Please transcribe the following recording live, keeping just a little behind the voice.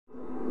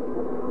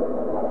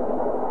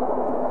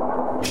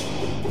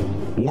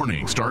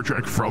Warning, Star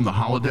Trek From the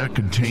Holodeck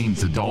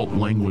contains adult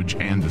language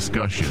and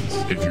discussions.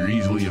 If you're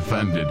easily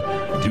offended,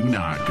 do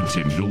not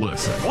continue to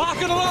listen. Lock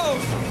and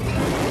load!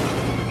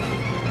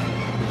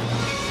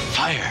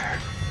 Fire.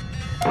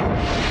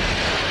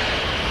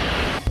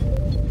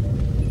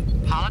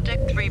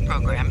 Holodeck 3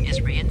 program is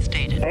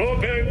reinstated.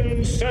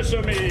 Open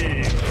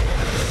sesame!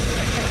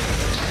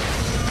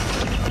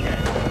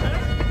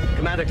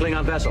 Commander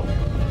Klingon vessel.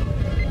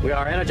 We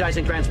are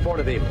energizing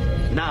transporter beam.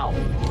 Now.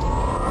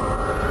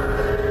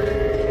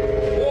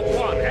 Warp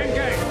 1,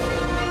 engage!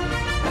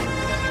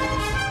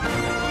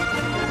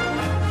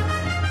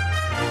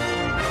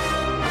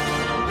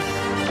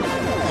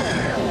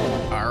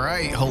 All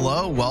right,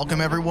 hello,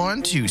 welcome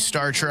everyone to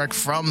Star Trek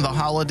From the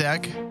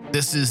Holodeck.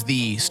 This is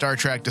the Star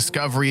Trek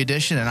Discovery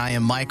Edition, and I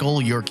am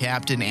Michael, your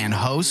captain and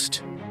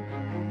host.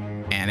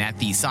 And at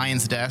the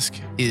science desk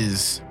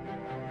is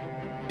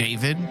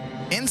David,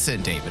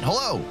 Ensign David.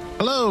 Hello.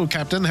 Hello,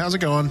 Captain. How's it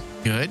going?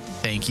 Good,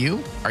 thank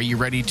you. Are you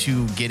ready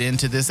to get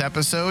into this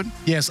episode?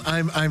 Yes,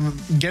 I'm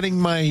getting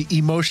my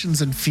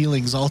emotions and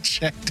feelings all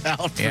checked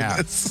out for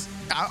this.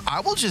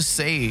 I will just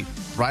say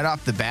right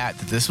off the bat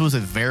that this was a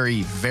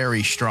very,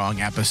 very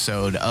strong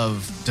episode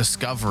of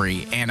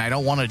Discovery, and I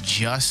don't want to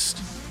just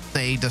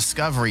say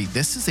Discovery.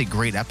 This is a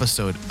great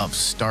episode of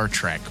Star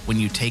Trek when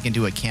you take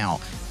into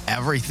account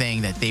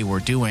everything that they were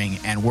doing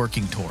and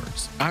working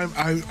towards.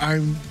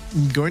 I'm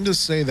going to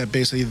say that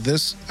basically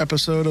this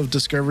episode of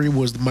Discovery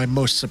was my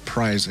most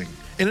surprising,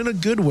 and in a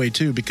good way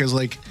too, because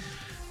like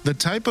the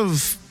type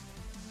of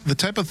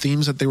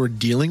themes that they were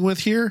dealing with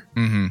here.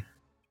 Mm-hmm.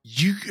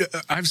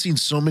 I've seen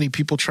so many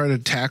people try to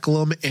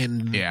tackle them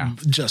and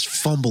just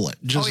fumble it.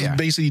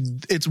 Basically,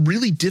 it's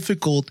really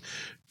difficult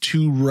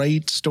to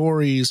write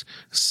stories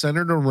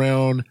centered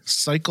around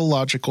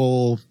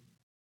psychological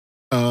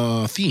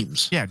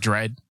themes. Yeah,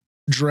 dread,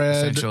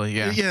 essentially.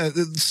 Yeah,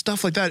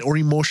 stuff like that, or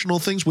emotional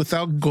things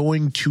without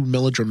going too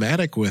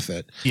melodramatic with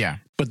it. Yeah.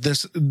 But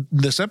this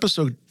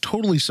episode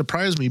totally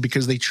surprised me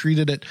because they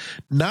treated it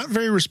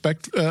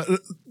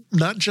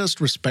not just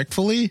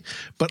respectfully,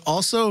 but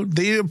also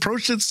they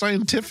approached it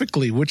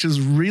scientifically, which is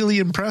really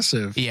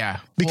impressive. Yeah.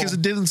 Because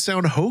it didn't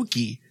sound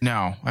hokey.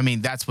 No, I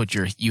mean, that's what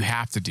you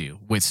have to do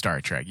with Star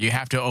Trek. You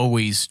have to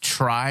always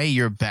try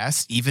your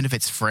best, even if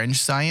it's fringe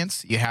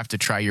science, you have to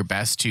try your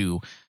best to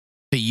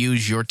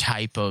use your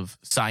type of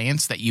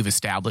science that you've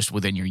established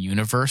within your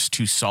universe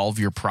to solve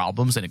your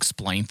problems and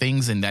explain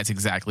things. And that's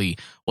exactly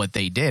what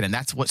they did. And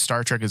that's what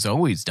Star Trek has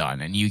always done.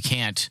 And you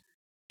can't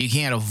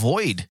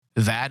avoid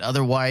that.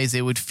 Otherwise,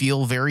 it would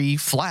feel very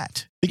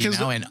flat,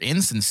 and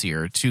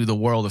insincere to the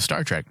world of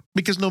Star Trek.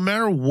 Because no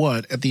matter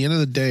what, at the end of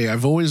the day,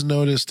 I've always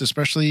noticed,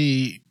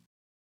 especially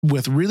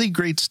with really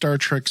great Star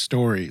Trek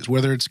stories,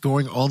 whether it's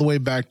going all the way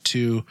back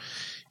to,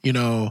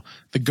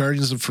 the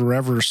Guardians of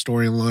Forever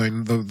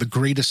storyline, the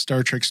greatest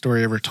Star Trek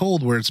story ever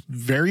told, where it's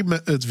very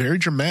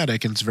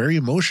dramatic and it's very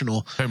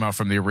emotional. Talking about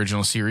from the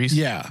original series?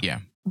 Yeah. Yeah.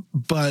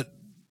 But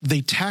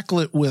they tackle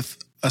it with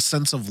a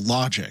sense of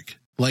logic.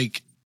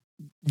 Like,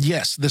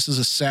 yes, this is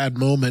a sad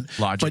moment.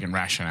 Logic and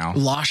rationale.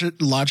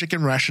 Logic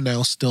and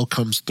rationale still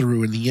comes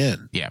through in the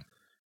end. Yeah.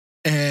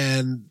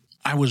 And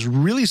I was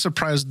really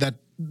surprised that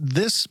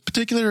this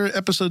particular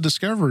episode of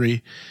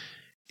Discovery,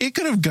 it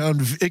could have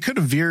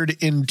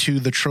veered into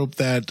the trope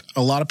that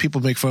a lot of people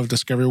make fun of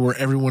Discovery, where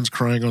everyone's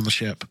crying on the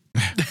ship.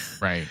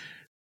 Right.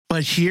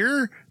 But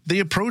here, they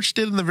approached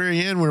it in the very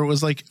end where it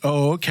was like,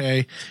 oh,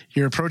 okay,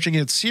 you're approaching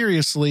it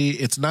seriously.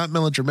 It's not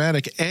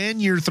melodramatic,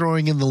 and you're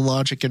throwing in the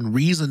logic and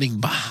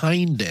reasoning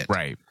behind it.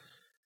 Right.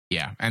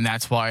 Yeah. And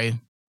that's why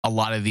a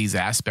lot of these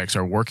aspects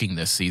are working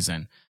this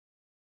season.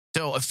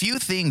 So a few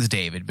things,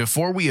 David,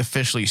 before we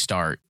officially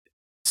start.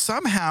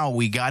 Somehow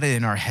we got it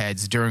in our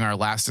heads during our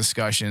last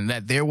discussion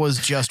that there was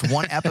just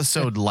one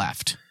episode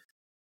left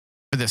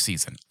for this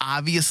season.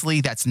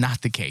 Obviously, that's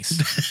not the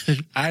case.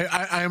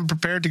 I am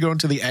prepared to go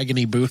into the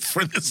agony booth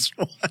for this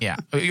one. Yeah.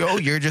 Oh,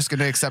 you're just going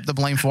to accept the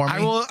blame for me?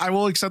 I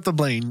will accept the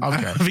blame.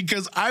 Okay.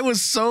 Because I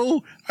was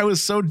so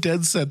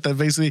dead set that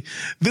basically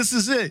this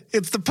is it.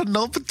 It's the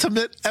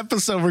penultimate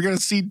episode. We're going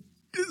to see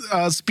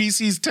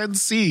Species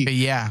 10C.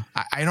 Yeah.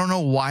 I don't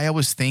know why I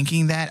was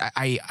thinking that.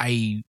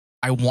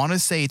 I want to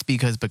say it's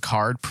because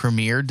Picard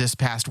premiered this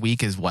past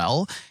week as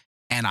well,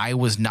 and I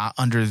was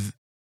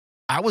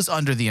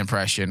under the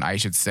impression, I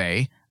should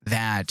say,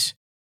 that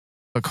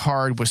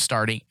Picard was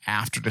starting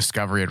after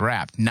Discovery had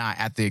wrapped, not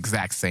at the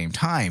exact same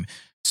time.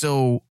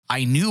 So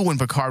I knew when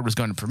Picard was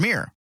going to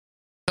premiere.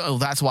 So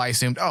that's why I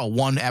assumed,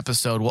 one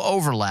episode will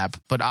overlap,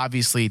 but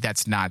obviously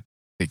that's not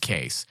the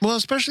case. Well,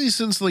 especially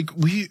since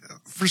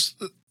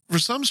for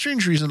some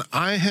strange reason,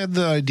 I had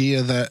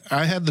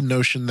the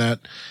notion that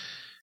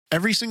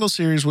every single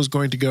series was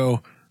going to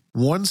go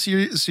one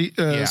series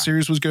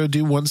was going to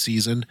do one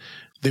season.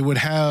 They would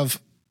have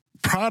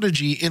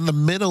Prodigy in the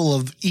middle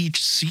of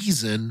each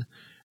season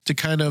to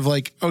kind of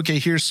like, okay,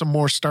 here's some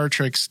more Star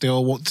Trek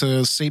still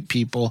to save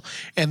people.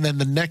 And then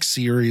the next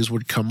series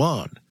would come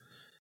on.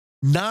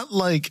 Not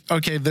like,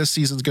 okay, this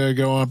season's going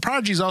to go on.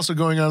 Prodigy's also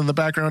going on in the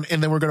background,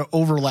 and then we're going to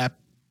overlap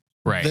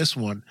this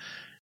one.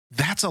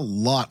 That's a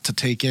lot to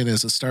take in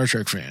as a Star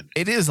Trek fan.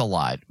 It is a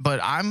lot, but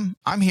I'm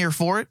here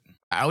for it.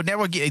 I would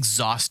never get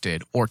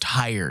exhausted or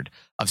tired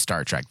of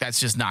Star Trek. That's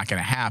just not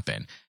going to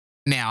happen.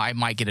 Now, I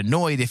might get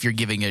annoyed if you're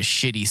giving a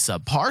shitty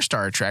subpar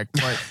Star Trek,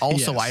 but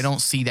also Yes. I don't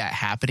see that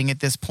happening at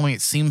this point.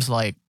 It seems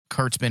like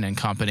Kurtzman and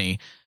company,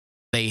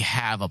 they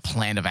have a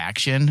plan of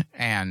action,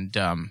 and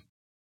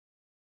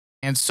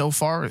so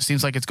far it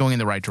seems like it's going in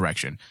the right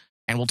direction.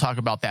 And we'll talk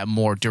about that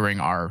more during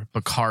our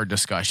Picard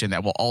discussion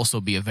that will also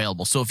be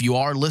available. So if you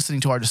are listening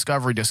to our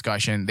Discovery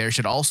discussion, there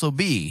should also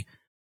be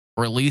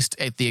released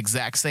at the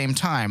exact same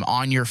time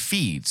on your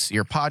feeds,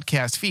 your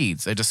podcast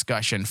feeds, a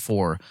discussion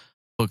for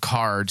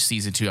Picard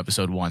Season 2,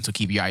 Episode 1. So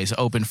keep your eyes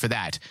open for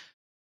that.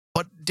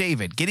 But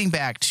David, getting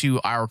back to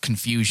our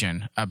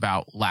confusion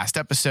about last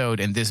episode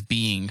and this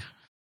being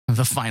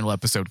the final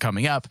episode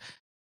coming up,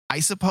 I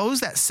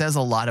suppose that says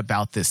a lot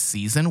about this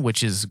season,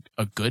 which is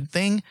a good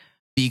thing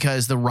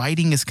because the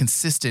writing is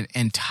consistent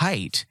and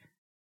tight.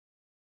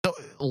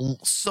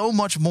 So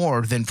much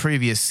more than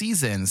previous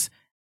seasons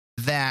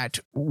that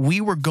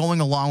we were going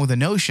along with the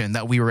notion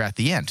that we were at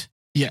the end.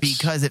 Yes.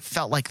 Because it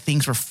felt like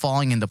things were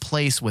falling into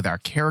place with our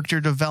character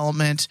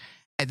development.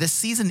 And this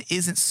season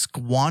isn't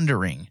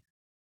squandering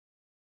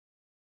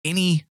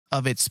any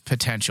of its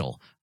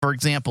potential. For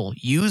example,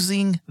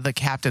 using the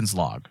captain's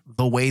log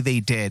the way they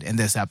did in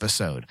this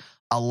episode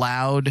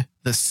allowed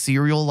the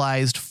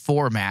serialized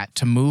format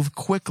to move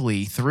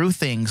quickly through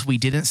things we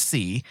didn't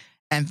see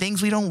and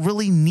things we don't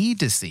really need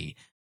to see.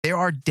 There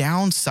are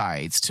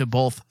downsides to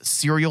both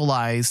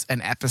serialized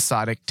and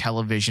episodic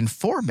television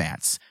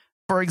formats.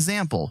 For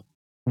example,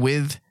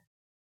 with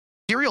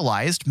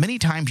serialized, many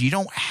times you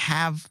don't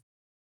have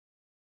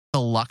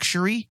the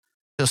luxury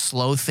to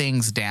slow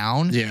things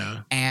down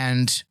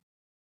and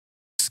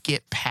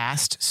skip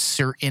past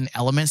certain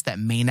elements that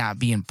may not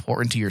be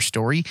important to your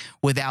story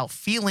without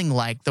feeling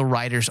like the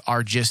writers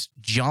are just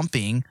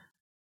jumping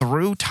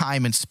through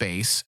time and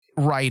space,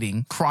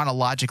 writing,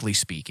 chronologically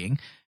speaking,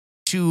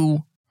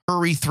 to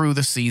hurry through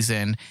the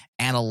season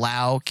and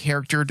allow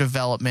character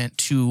development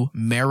to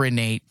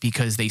marinate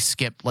because they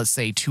skipped, let's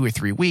say, 2 or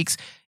 3 weeks.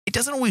 It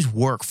doesn't always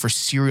work for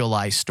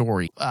serialized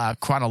story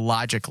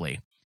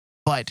chronologically.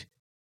 But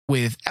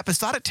with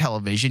episodic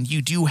television,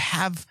 you do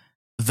have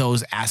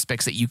those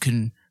aspects that you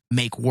can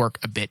make work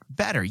a bit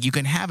better. You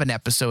can have an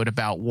episode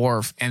about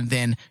Worf and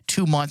then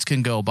 2 months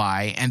can go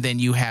by and then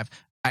you have,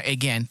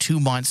 again, 2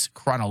 months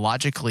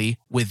chronologically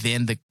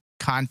within the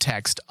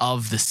context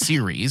of the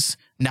series,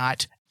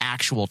 not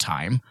actual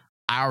time,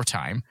 our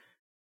time.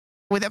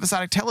 With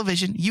episodic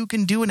television, you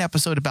can do an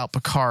episode about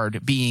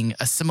Picard being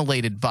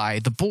assimilated by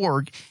the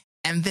Borg,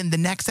 and then the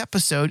next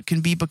episode can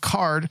be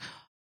Picard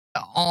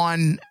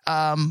on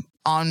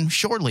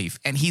shore leave,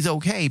 and he's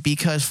okay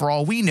because for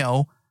all we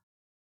know,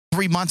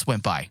 3 months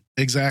went by.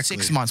 Exactly.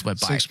 6 months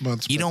went by. 6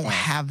 months. You don't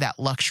have that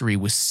luxury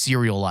with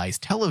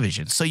serialized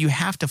television, so you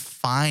have to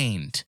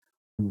find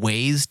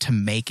ways to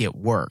make it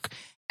work,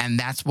 and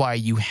that's why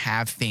you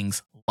have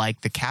things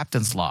like the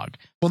captain's log.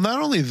 Well, not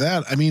only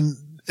that, I mean,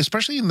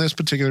 especially in this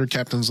particular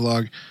captain's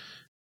log,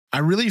 I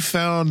really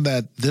found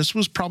that this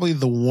was probably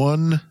the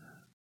one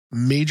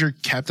major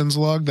captain's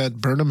log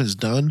that Burnham has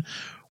done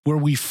where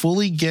we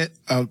fully get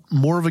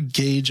more of a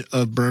gauge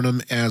of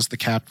Burnham as the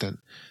captain.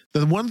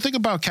 The one thing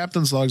about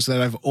captain's logs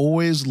that I've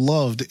always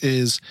loved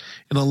is,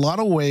 in a lot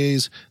of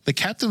ways, the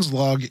captain's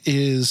log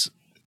is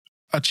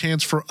a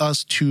chance for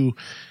us to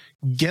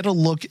get a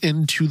look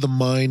into the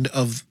mind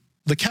of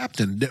the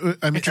captain.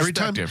 I mean, every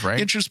time, right?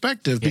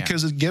 Introspective,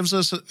 because it gives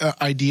us an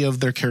idea of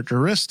their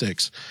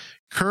characteristics.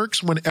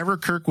 Whenever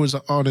Kirk was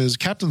on his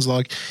captain's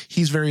log,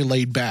 he's very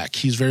laid back.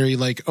 He's very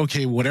like,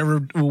 okay,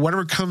 whatever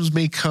comes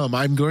may come.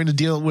 I'm going to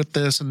deal with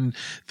this, and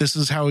this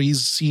is how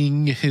he's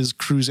seeing his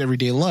crew's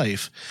everyday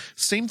life.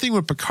 Same thing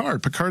with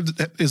Picard. Picard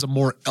is a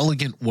more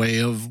elegant way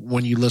of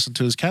when you listen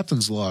to his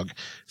captain's log.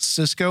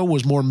 Sisko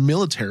was more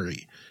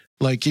military,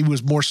 like he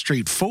was more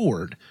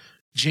straightforward.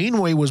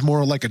 Janeway was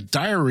more like a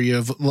diary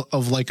of a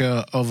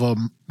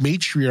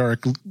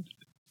matriarch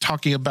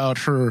talking about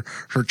her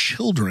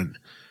children.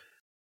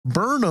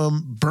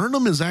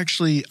 Burnham is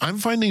actually, I'm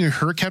finding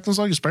her captain's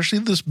log, especially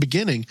this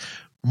beginning,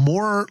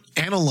 more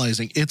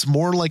analyzing. It's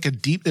more like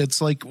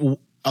it's like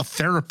a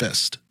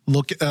therapist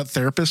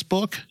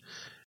book,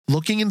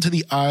 looking into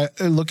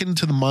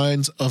the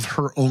minds of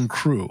her own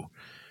crew,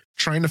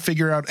 trying to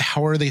figure out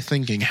how are they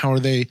thinking,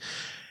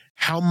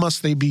 how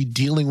must they be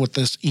dealing with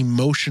this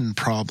emotion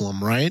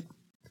problem, right?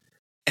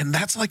 And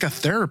that's like a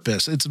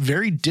therapist. It's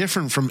very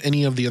different from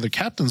any of the other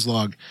captain's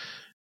log.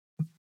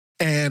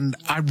 And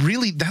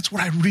that's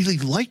what I really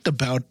liked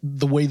about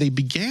the way they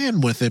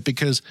began with it,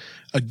 because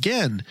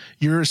again,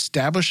 you're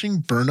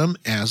eskestablishing Burnham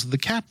as the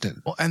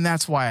captain. Well, and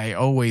that's why I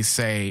always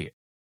say,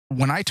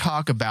 when I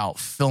talk about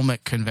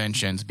filmic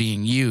conventions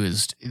being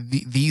used,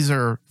 these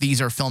are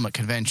filmic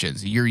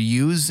conventions. You're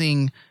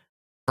using,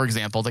 for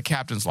example, the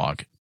captain's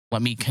log.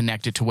 Let me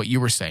connect it to what you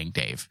were saying,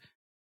 Dave.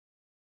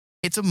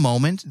 It's a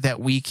moment that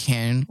we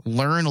can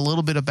learn a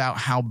little bit about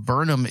how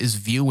Burnham is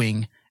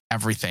viewing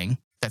everything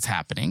that's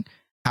happening,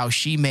 how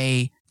she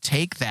may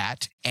take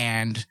that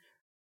and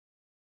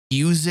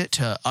use it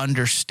to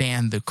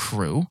understand the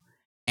crew.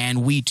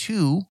 And we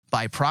too,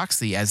 by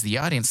proxy, as the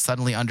audience,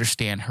 suddenly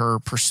understand her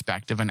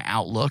perspective and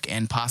outlook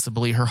and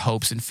possibly her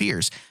hopes and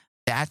fears.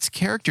 That's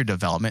character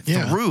development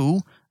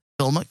through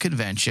filmic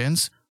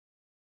conventions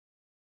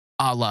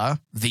a la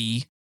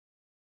the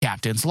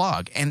Captain's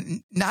Log.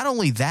 And not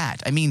only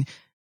that, I mean,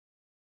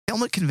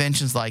 filmic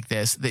conventions like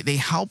this, they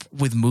help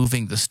with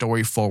moving the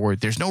story forward.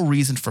 There's no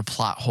reason for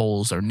plot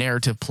holes or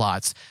narrative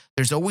plots.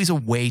 There's always a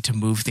way to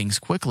move things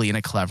quickly in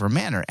a clever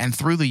manner. And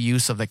through the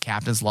use of the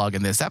Captain's Log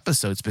in this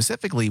episode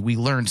specifically, we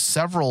learned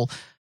several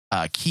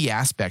key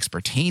aspects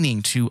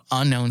pertaining to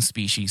unknown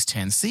species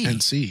 10C.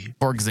 10C.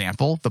 For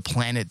example, the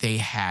planet they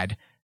had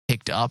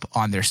picked up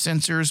on their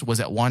sensors was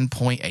at one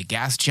point a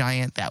gas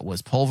giant that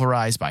was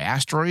pulverized by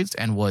asteroids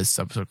and was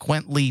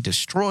subsequently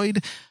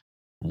destroyed.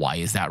 Why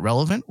is that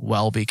relevant?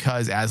 Well,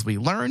 because as we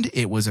learned,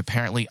 it was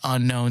apparently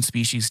unknown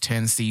species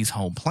 10C's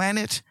home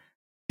planet.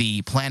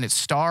 The planet's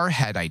star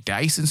had a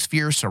Dyson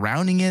sphere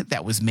surrounding it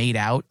that was made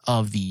out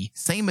of the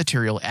same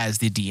material as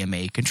the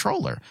DMA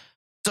controller.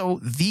 So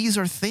these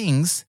are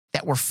things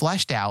that were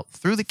fleshed out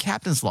through the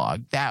Captain's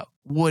Log that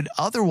would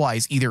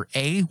otherwise either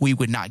A, we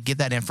would not get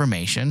that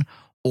information,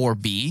 or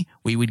B,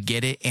 we would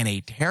get it in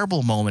a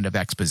terrible moment of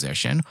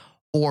exposition,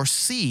 or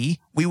C,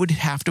 we would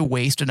have to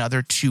waste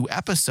another 2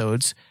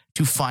 episodes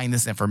to find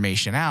this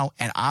information out.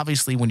 And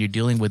obviously, when you're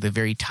dealing with a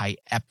very tight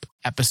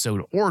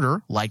episode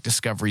order like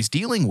Discovery's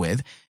dealing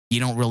with, you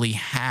don't really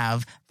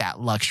have that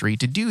luxury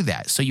to do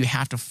that. So you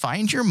have to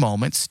find your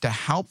moments to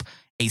help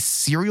a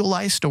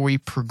serialized story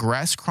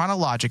progress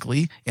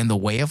chronologically in the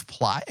way of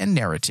plot and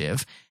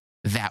narrative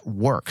that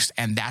works.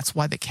 And that's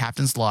why the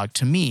Captain's Log,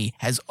 to me,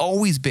 has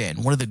always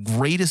been one of the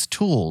greatest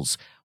tools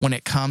when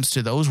it comes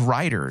to those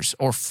writers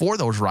or for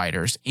those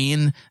writers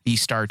in the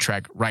Star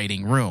Trek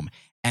writing room.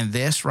 And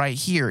this right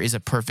here is a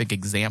perfect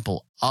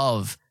example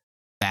of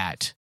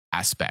that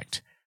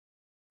aspect.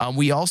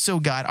 We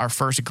also got our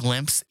first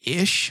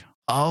glimpse-ish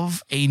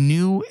of a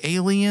new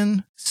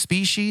alien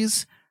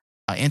species.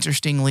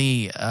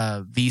 Interestingly,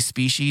 these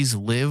species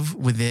live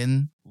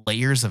within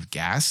layers of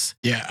gas.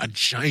 Yeah, a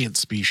giant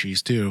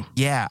species too.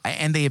 Yeah,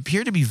 and they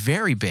appear to be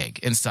very big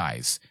in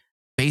size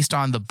based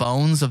on the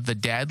bones of the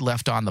dead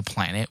left on the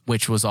planet,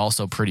 which was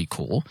also pretty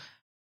cool.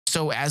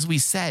 So as we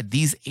said,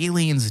 these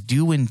aliens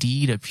do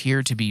indeed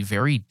appear to be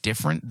very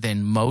different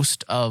than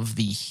most of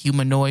the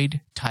humanoid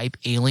type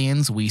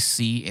aliens we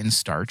see in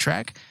Star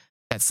Trek.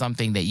 That's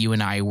something that you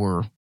and I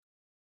were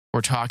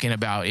talking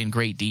about in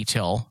great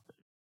detail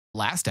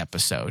last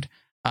episode.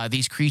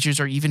 These creatures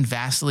are even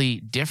vastly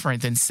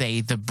different than,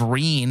 say, the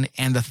Breen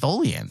and the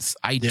Tholians.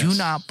 I do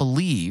not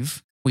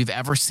believe we've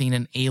ever seen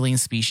an alien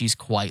species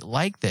quite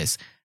like this.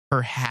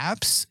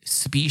 Perhaps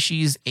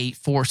species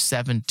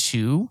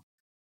 8472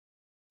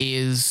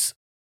 is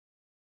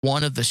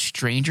one of the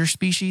stranger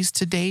species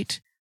to date.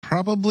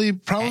 Probably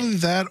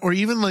that, or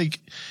even like,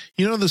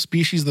 you know, the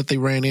species that they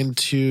ran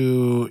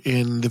into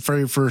in the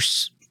very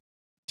first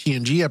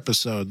TNG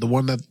episode, the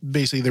one that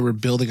basically they were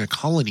building a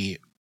colony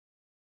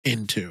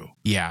into.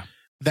 Yeah.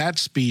 That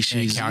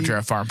species. Encounter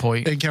at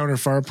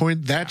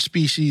Farpoint. That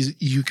species,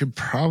 you could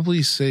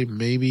probably say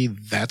maybe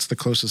that's the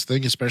closest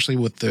thing, especially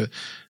with the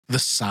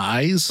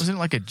size. Wasn't it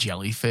like a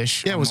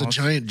jellyfish? Yeah, almost? It was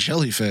a giant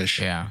jellyfish.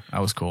 Yeah,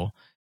 that was cool.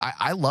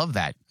 I love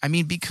that. I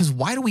mean, because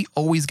why do we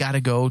always got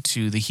to go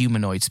to the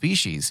humanoid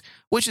species?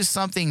 Which is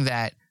something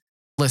that,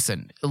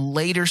 listen,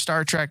 later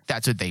Star Trek,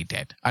 that's what they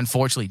did.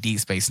 Unfortunately, Deep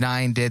Space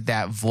Nine did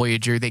that.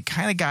 Voyager, they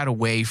kind of got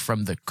away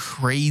from the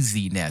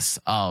craziness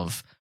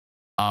of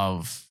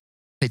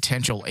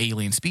potential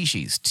alien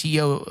species.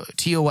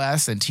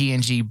 TOS and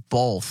TNG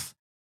both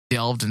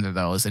delved into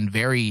those and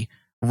very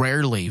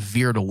rarely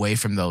veered away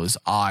from those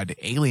odd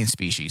alien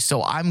species.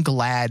 So I'm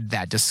glad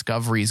that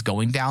Discovery is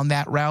going down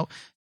that route,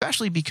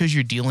 especially because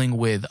you're dealing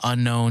with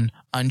unknown,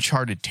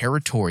 uncharted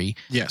territory.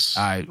 Yes.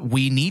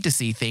 We need to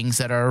see things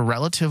that are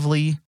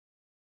relatively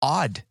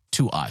odd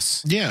to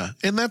us. Yeah,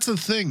 and that's the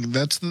thing.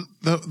 That's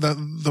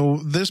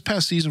the this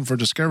past season for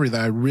Discovery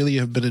that I really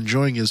have been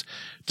enjoying is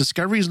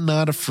Discovery's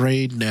not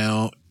afraid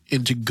now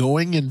into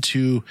going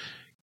into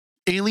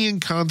alien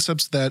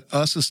concepts that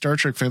us as Star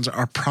Trek fans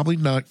are probably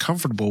not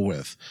comfortable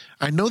with.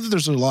 I know that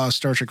there's a lot of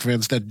Star Trek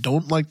fans that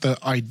don't like the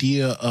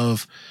idea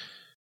of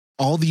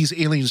all these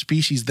alien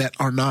species that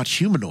are not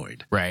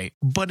humanoid. Right.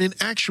 But in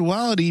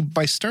actuality,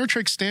 by Star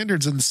Trek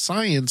standards and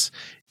science,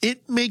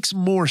 it makes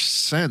more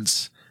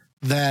sense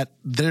that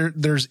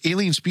there's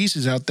alien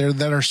species out there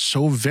that are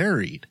so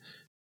varied,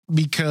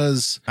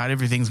 because not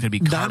everything's going to be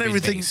carbon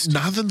based.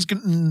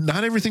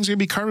 Not everything's going to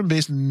be carbon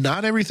based.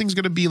 Not everything's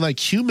going to be like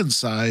human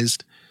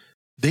sized.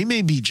 They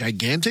may be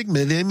gigantic.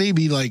 They may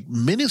be like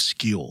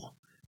minuscule,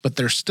 but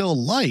they're still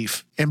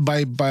life. And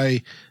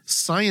by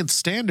science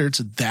standards,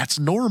 that's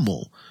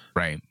normal.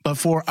 Right.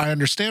 But I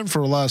understand for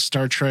a lot of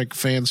Star Trek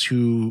fans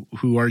who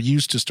are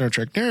used to Star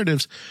Trek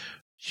narratives,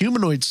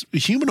 humanoid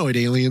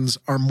aliens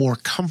are more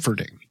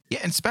comforting. Yeah,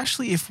 and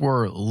especially if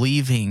we're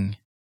leaving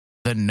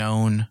the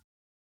known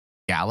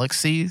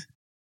galaxy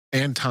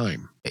and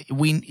time.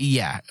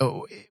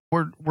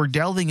 we're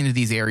delving into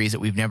these areas that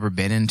we've never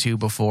been into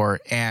before,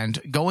 and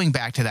going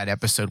back to that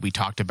episode we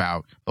talked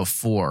about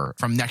before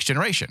from Next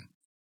Generation,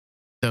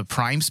 the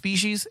prime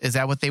species, is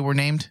that what they were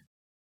named?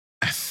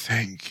 I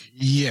think,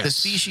 yes. The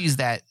species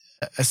that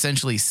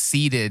essentially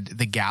seeded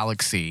the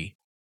galaxy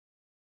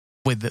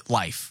with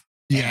life.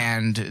 Yeah.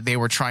 And they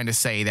were trying to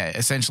say that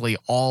essentially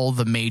all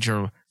the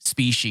major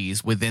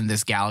species within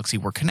this galaxy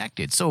were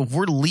connected. So if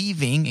we're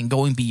leaving and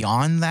going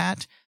beyond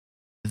that,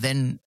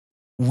 then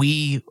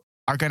we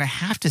are going to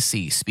have to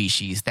see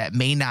species that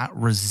may not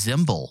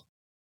resemble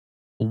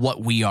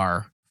what we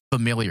are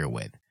familiar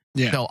with.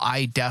 Yeah. So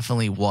I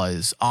definitely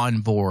was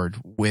on board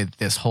with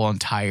this whole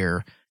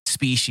entire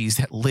species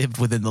that lived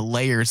within the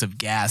layers of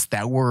gas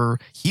that were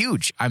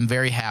huge. I'm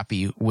very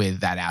happy with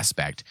that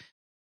aspect.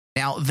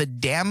 Now, the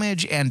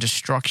damage and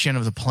destruction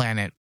of the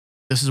planet,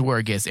 this is where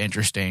it gets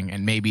interesting,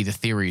 and maybe the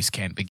theories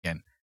can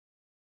begin.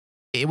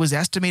 It was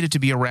estimated to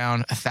be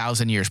around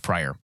 1,000 years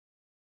prior.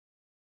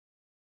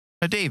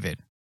 Now, David,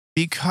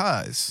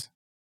 because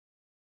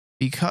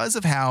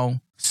of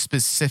how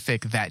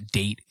specific that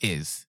date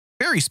is,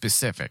 very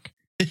specific.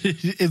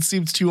 It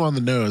seems too on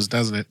the nose,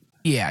 doesn't it?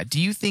 Yeah. Do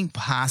you think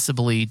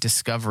possibly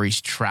Discovery's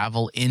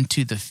travel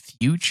into the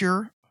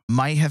future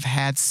might have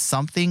had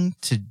something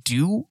to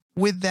do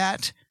with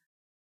that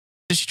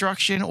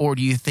destruction, or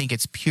do you think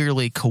it's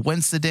purely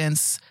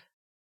coincidence?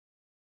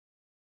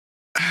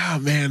 Oh,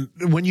 man.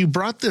 When you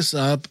brought this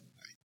up,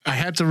 I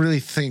had to really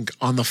think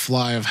on the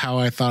fly of how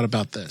I thought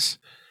about this.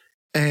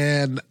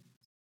 And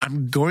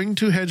I'm going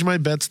to hedge my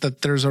bets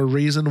that there's a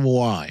reason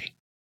why.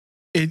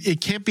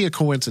 It can't be a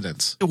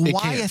coincidence.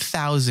 Why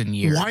 1,000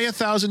 years? Why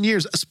 1,000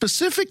 years?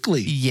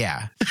 Specifically.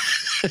 Yeah.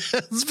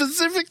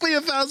 Specifically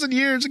 1,000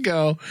 years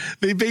ago,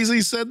 they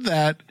basically said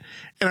that.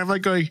 And I'm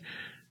like going,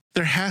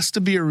 there has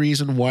to be a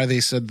reason why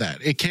they said that.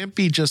 It can't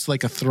be just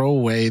like a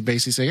throwaway,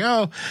 basically saying,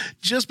 oh,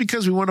 just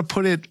because we want to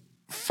put it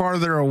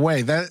farther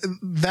away.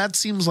 That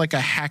seems like a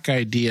hack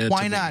idea.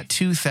 Why not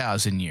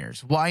 2,000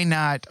 years? Why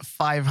not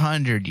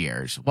 500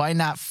 years? Why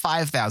not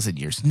 5,000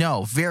 years?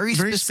 No, very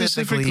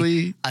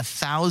specifically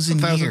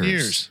 1,000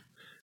 years.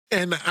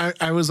 And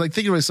I was like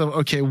thinking to myself,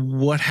 okay,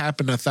 what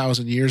happened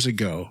 1,000 years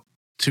ago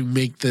to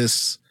make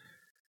this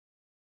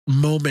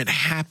moment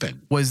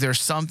happen? Was there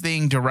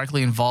something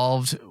directly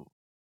involved?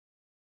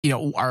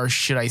 Or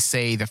should I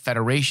say the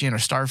Federation or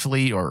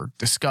Starfleet or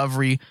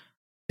Discovery,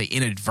 they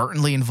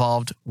inadvertently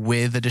involved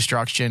with the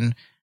destruction?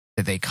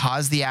 Did they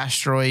cause the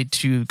asteroid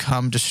to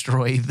come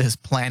destroy this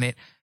planet?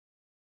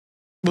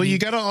 Well, you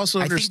got to also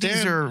understand. I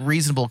think these are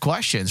reasonable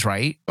questions,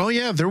 right? Oh,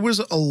 yeah. There was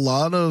a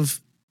lot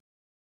of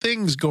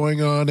things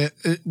going on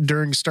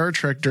during Star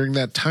Trek during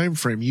that time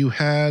frame. You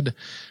had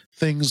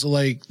things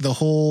like the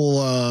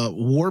whole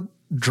warp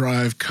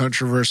drive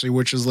controversy,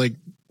 which is like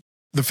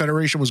the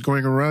Federation was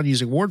going around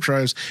using warp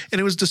drives, and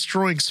it was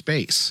destroying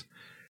space.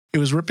 It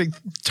was ripping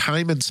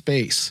time and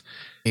space.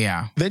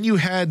 Yeah. Then you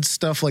had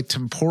stuff like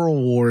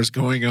temporal wars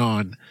going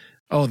on.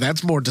 Oh,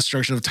 that's more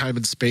destruction of time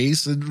and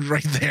space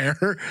right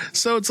there.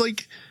 So it's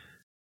like,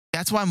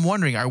 that's why I'm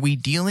wondering, are we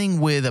dealing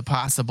with a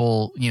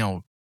possible,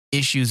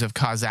 issues of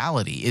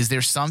causality? Is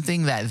there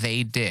something that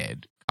they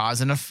did,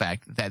 cause and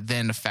effect, that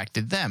then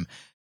affected them?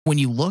 When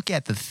you look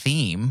at the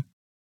theme,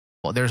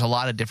 well, there's a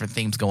lot of different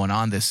themes going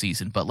on this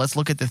season, but let's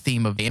look at the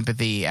theme of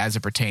empathy as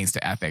it pertains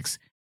to ethics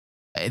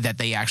that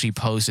they actually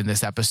posed in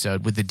this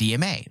episode with the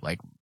DMA. Like,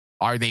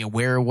 are they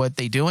aware of what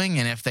they're doing?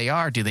 And if they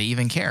are, do they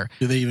even care?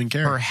 Do they even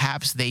care?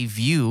 Perhaps they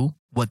view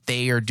what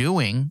they are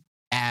doing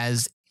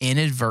as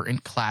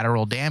inadvertent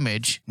collateral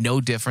damage, no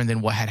different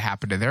than what had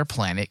happened to their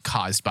planet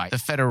caused by the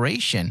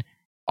Federation.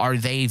 Are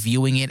they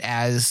viewing it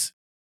as,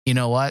 you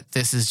know what,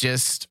 this is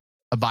just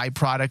a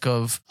byproduct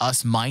of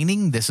us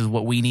mining? This is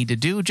what we need to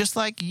do, just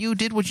like you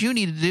did what you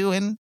needed to do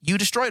and you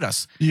destroyed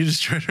us. You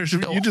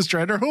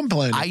destroyed our home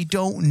planet. I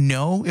don't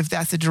know if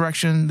that's the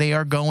direction they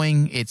are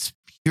going. It's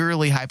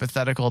purely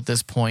hypothetical at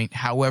this point.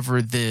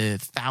 However, the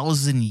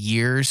 1,000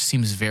 years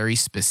seems very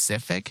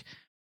specific.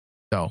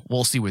 So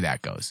we'll see where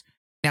that goes.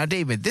 Now,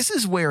 David, this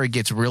is where it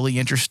gets really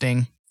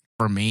interesting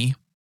for me,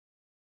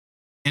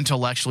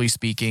 intellectually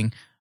speaking.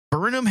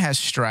 Burnham has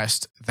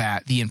stressed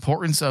that the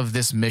importance of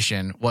this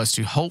mission was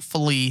to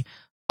hopefully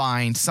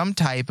find some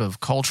type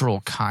of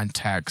cultural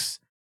context,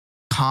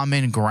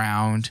 common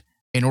ground,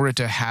 in order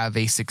to have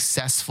a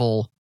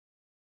successful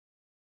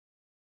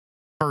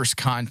first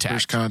contact.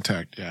 First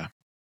contact, yeah.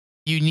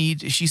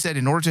 She said,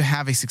 in order to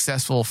have a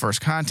successful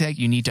first contact,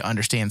 you need to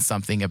understand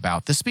something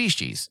about the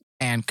species.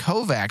 And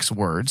Kovac's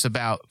words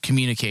about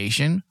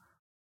communication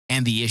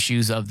and the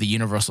issues of the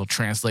universal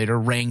translator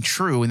rang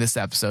true in this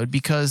episode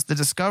because the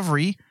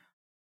Discovery,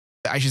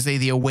 I should say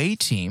the away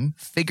team,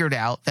 figured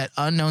out that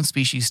unknown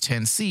species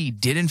 10C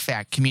did in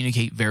fact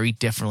communicate very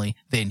differently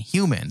than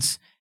humans.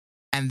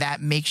 And that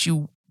makes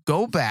you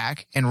go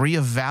back and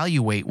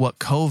reevaluate what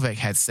Kovac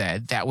had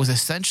said. That was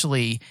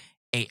essentially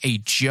a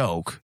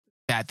joke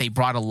that they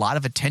brought a lot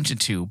of attention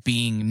to,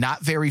 being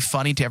not very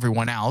funny to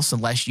everyone else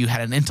unless you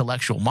had an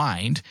intellectual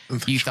mind.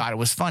 You thought it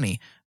was funny.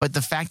 But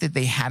the fact that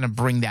they had to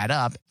bring that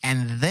up,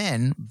 and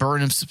then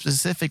Burnham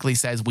specifically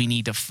says we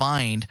need to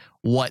find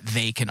what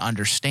they can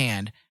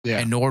understand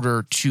in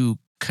order to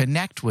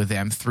connect with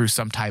them through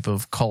some type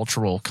of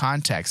cultural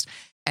context.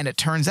 And it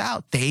turns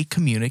out they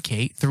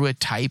communicate through a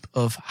type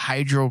of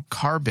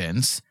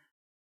hydrocarbons.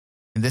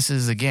 And this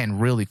is, again,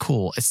 really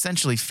cool.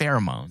 Essentially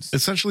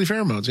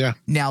pheromones. Yeah.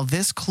 Now,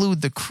 this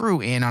clued the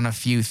crew in on a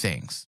few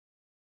things.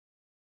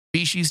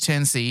 Species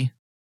 10C,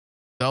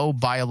 though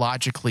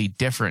biologically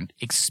different,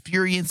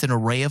 experience an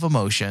array of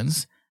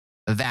emotions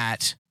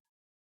that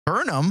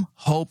Burnham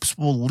hopes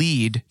will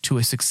lead to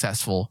a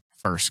successful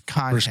first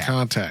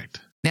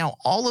contact. Now,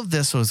 all of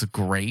this was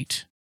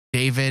great,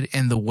 David,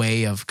 in the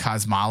way of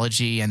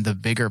cosmology and the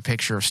bigger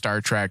picture of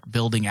Star Trek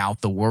building out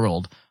the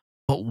world.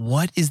 But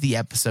what is the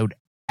episode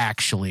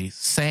actually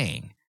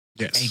saying?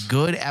 Yes. A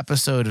good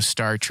episode of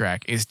Star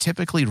Trek is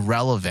typically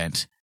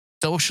relevant,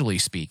 socially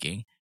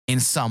speaking, in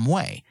some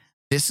way.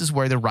 This is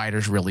where the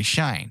writers really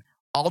shine.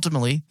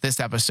 Ultimately, this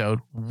episode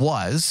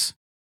was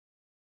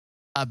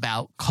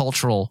about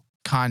cultural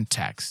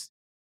context.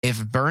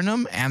 If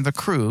Burnham and the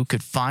crew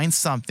could find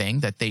something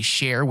that they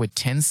share with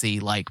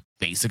 10C, like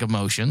basic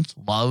emotions,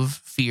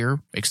 love, fear,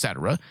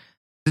 etc.,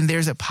 then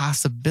there's a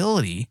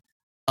possibility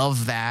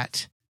of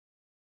that.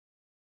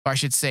 Or I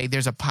should say,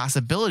 there's a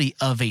possibility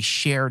of a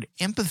shared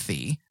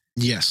empathy.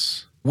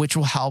 Yes. Which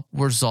will help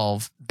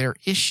resolve their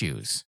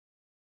issues.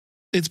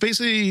 It's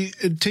basically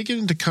taken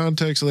into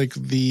context, like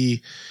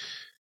the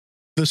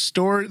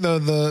story,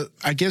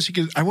 I guess you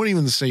could, I wouldn't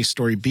even say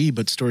story B,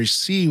 but story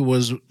C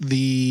was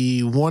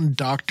the one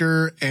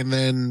doctor and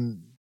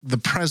then the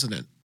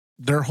president,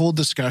 their whole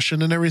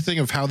discussion and everything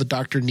of how the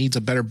doctor needs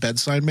a better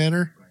bedside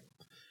manner.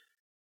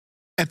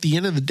 At the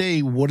end of the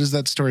day, what is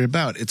that story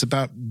about? It's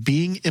about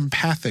being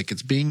empathic.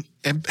 It's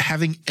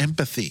having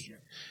empathy.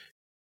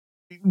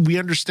 We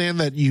understand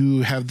that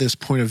you have this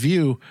point of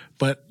view,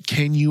 but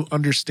can you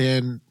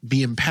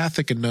be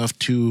empathic enough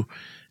to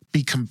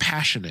be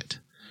compassionate?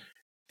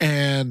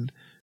 And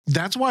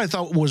that's why I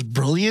thought was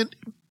brilliant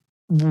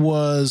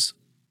was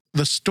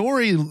the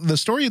story. The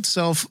story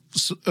itself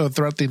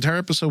throughout the entire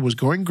episode was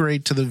going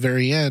great to the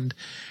very end.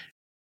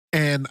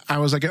 And I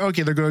was like,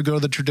 okay, they're going to go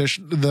the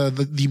tradition,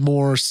 the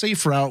more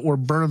safe route where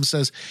Burnham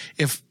says,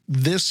 if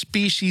this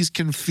species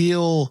can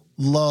feel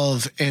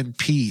love and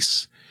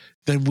peace,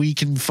 then we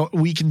can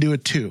do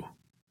it too,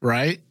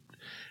 right?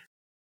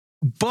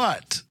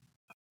 But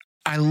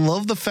I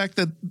love the fact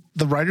that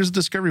the writers of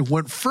Discovery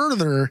went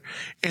further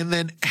and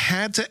then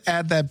had to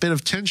add that bit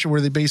of tension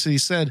where they basically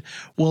said,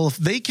 well, if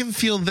they can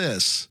feel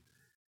this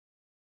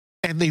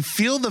and they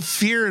feel the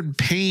fear and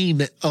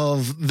pain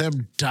of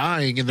them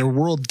dying and their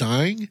world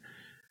dying,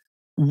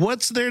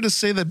 what's there to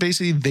say that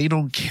basically they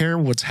don't care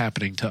what's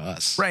happening to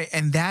us? Right.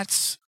 And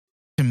that's,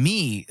 to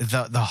me,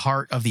 the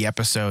heart of the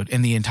episode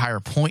and the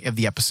entire point of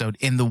the episode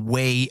in the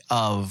way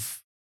of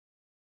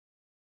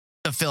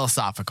the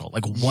philosophical,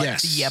 like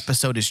what the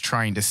episode is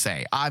trying to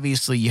say.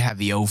 Obviously, you have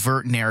the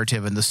overt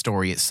narrative in the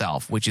story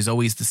itself, which is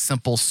always the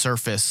simple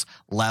surface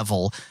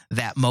level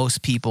that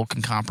most people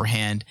can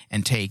comprehend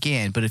and take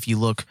in. But if you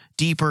look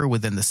deeper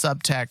within the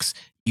subtext,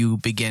 you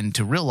begin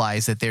to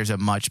realize that there's a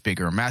much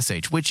bigger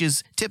message, which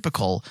is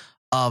typical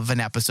of an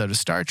episode of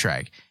Star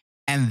Trek.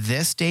 And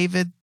this,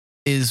 David,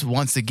 is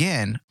once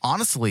again,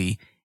 honestly,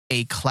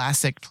 a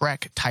classic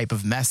Trek type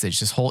of message,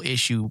 this whole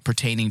issue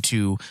pertaining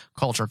to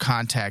culture,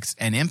 context,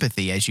 and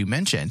empathy, as you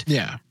mentioned.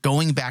 Yeah.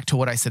 Going back to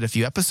what I said a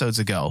few episodes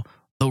ago,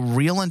 the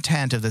real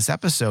intent of this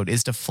episode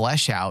is to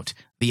flesh out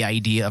the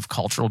idea of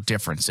cultural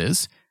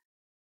differences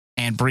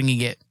and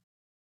bringing it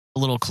a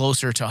little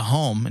closer to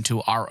home and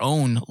to our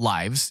own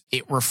lives.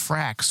 It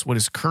refracts what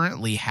is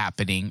currently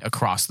happening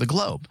across the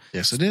globe.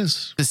 Yes, it is.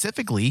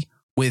 Specifically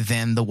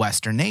within the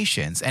Western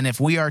nations. And if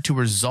we are to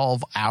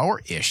resolve our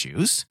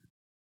issues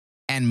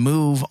and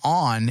move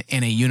on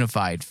in a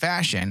unified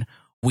fashion,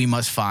 we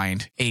must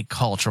find a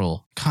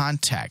cultural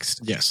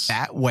context. Yes.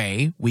 That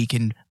way we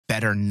can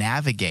better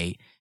navigate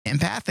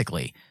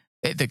empathically.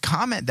 The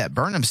comment that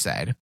Burnham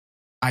said,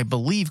 I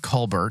believe,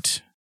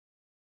 Colbert,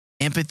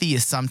 empathy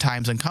is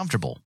sometimes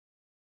uncomfortable.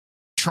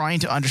 Trying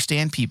to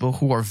understand people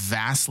who are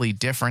vastly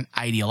different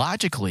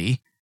ideologically,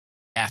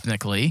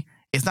 ethnically,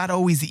 is not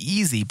always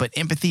easy, but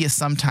empathy is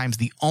sometimes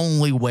the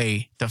only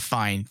way to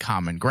find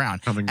common ground.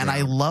 And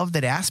I love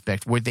that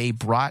aspect where they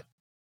brought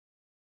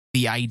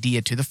the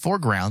idea to the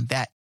foreground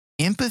that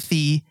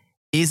empathy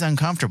is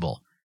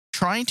uncomfortable.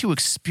 Trying to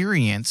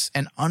experience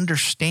and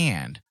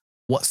understand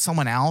what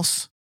someone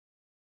else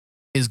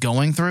is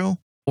going through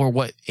or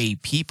what a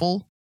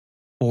people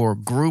or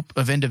group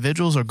of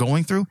individuals are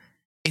going through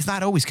is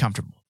not always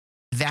comfortable.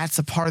 That's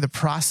a part of the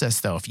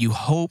process, though. If you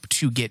hope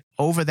to get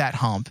over that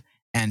hump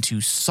and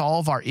to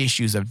solve our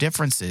issues of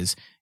differences,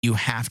 you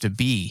have to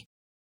be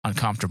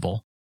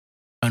uncomfortable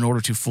in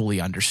order to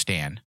fully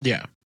understand.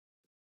 Yeah.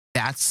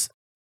 That's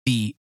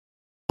the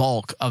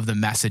bulk of the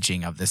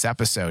messaging of this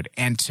episode.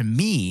 And to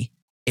me,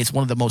 it's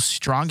one of the most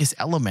strongest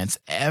elements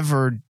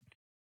ever,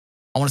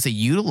 I want to say,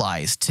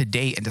 utilized to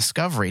date in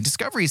Discovery.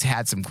 Discovery's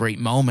had some great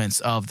moments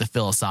of the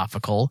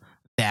philosophical,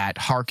 that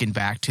harken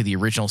back to the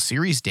original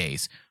series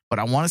days. But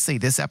I want to say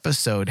this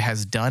episode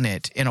has done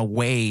it in a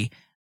way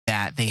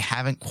that they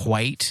haven't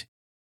quite,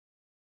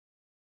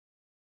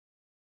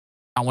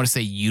 I want to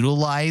say,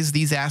 utilized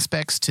these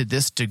aspects to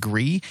this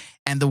degree.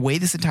 And the way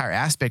this entire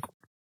aspect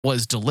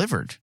was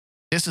delivered,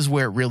 this is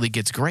where it really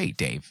gets great,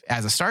 Dave,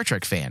 as a Star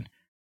Trek fan.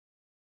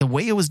 The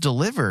way it was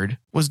delivered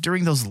was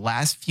during those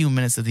last few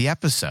minutes of the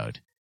episode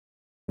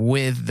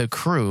with the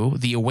crew,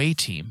 the away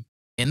team,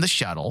 in the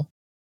shuttle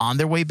on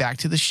their way back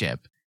to the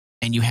ship.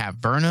 And you have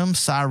Burnham,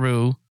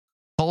 Saru,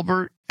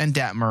 Colbert, and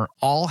Detmer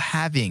all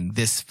having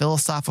this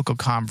philosophical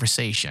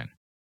conversation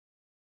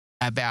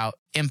about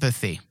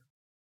empathy.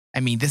 I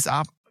mean,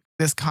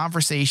 this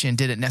conversation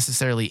didn't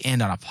necessarily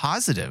end on a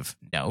positive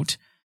note.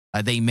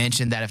 They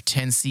mentioned that if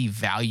 10C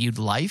valued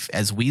life,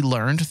 as we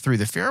learned through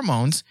the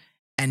pheromones,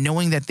 and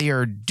knowing that they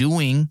are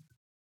doing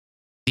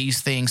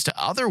these things to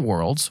other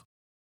worlds,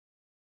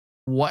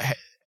 what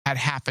had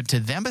happened to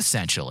them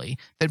essentially,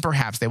 then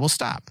perhaps they will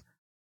stop.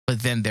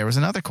 But then there was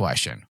another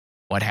question.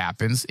 What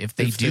happens if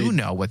they do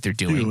know what they're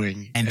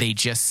doing and they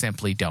just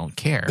simply don't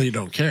care? They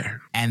don't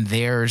care. And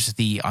there's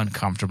the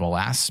uncomfortable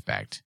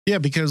aspect. Yeah,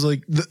 because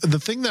like the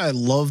thing that I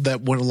love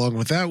that went along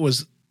with that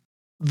was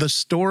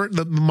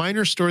the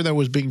minor story that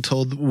was being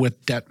told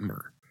with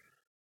Detmer.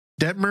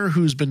 Detmer,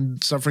 who's been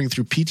suffering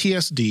through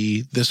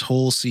PTSD this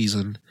whole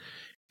season.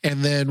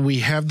 And then we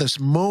have this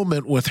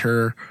moment with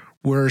her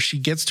where she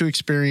gets to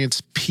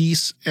experience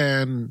peace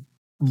and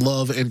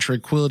love and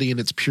tranquility in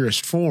its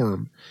purest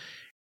form.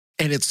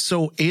 And it's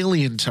so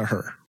alien to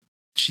her.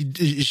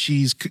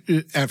 She's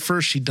at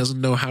first, she doesn't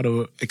know how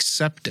to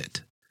accept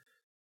it.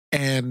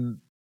 And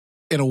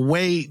in a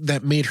way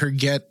that made her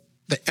get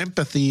the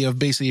empathy of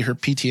basically her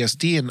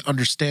PTSD and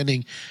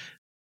understanding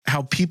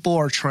how people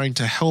are trying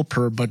to help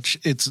her, but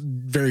it's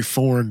very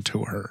foreign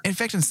to her. In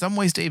fact, in some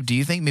ways, Dave, do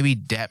you think maybe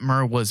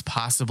Detmer was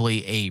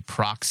possibly a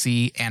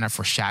proxy and a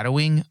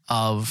foreshadowing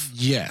of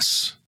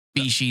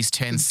Species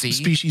 10C?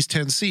 Species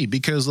 10C,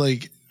 because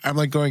like I'm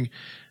like going,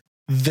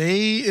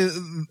 they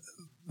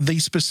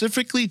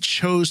specifically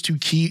chose to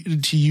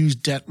use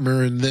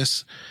Detmer in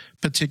this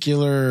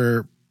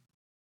particular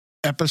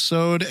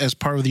episode as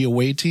part of the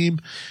away team,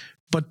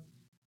 but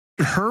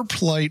her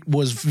plight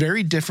was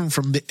very different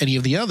from any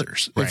of the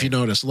others. Right. If you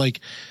notice, like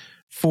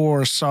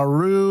for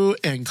Saru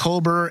and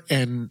Colbert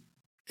and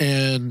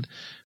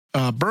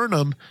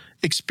Burnham,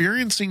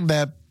 experiencing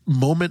that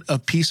moment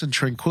of peace and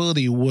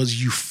tranquility was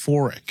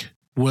euphoric,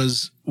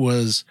 was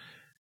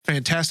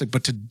fantastic.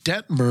 But to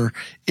Detmer,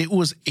 it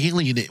was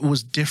alien. It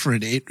was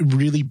different. It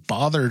really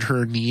bothered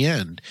her in the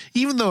end.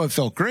 Even though it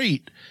felt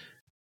great,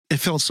 it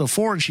felt so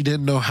foreign. She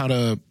didn't know how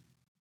to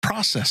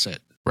process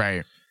it.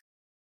 Right.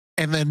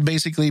 And then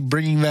basically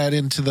bringing that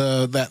into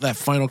that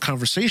final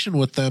conversation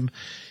with them,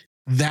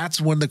 that's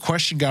when the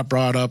question got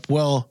brought up.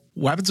 Well,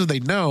 what happens if they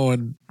know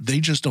and they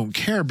just don't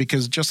care?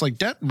 Because just like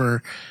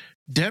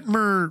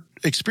Detmer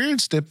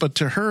experienced it, but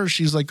to her,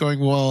 she's like going,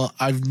 well,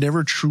 I've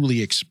never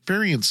truly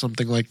experienced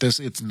something like this.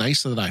 It's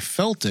nice that I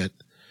felt it.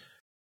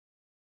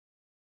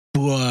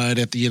 But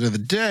at the end of the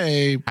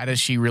day, how does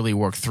she really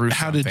work through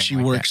how did she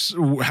work?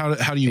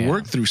 How do you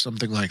work through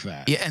something like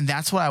that? Yeah. And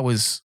that's what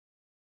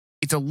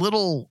it's a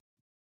little,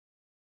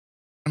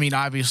 I mean,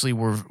 obviously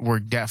we're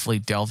definitely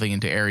delving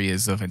into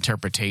areas of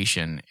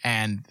interpretation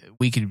and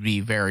we could be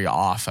very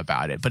off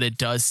about it, but it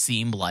does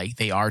seem like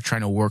they are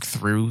trying to work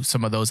through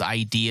some of those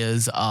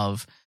ideas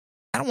of,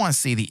 I don't want to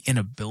say the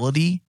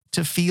inability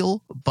to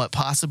feel, but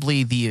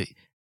possibly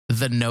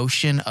the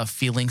notion of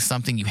feeling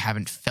something you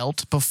haven't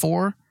felt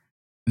before.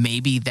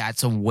 Maybe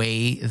that's a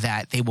way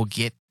that they will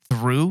get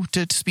through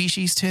to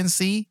Species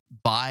 10C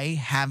by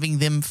having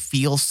them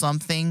feel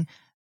something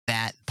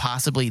that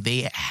possibly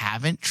they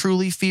haven't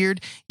truly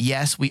feared.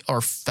 Yes, we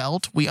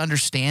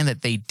understand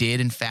that they did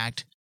in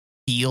fact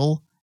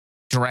feel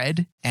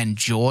dread and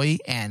joy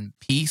and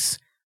peace,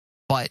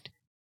 but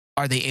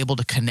are they able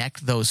to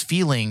connect those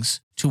feelings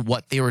to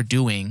what they were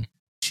doing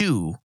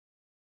to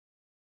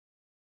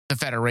the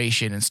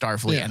Federation and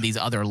Starfleet and these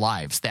other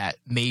lives that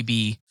may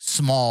be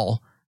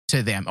small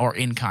to them or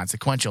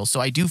inconsequential? So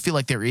I do feel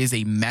like there is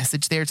a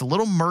message there. It's a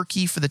little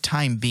murky for the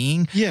time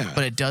being,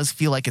 but it does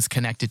feel like it's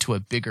connected to a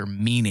bigger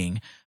meaning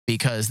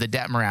because the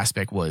Detmer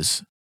aspect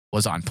was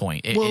on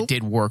point. It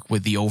did work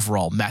with the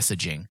overall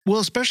messaging. Well,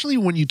 especially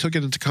when you took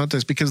it into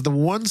context, because the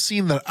one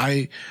scene that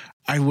I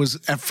was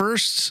at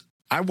first,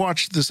 I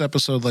watched this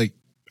episode like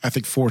I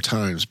think 4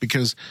 times,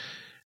 because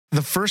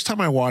the first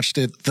time I watched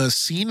it, the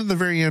scene at the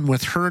very end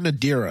with her and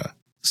Adira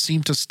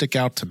seemed to stick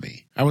out to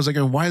me. I was like,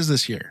 why is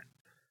this here?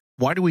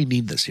 Why do we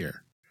need this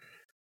here?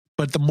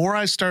 But the more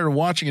I started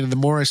watching it and the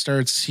more I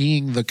started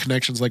seeing the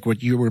connections like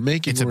what you were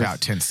making. It's about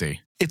 10C.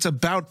 It's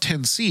about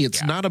 10C.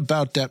 It's not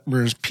about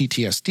Detmer's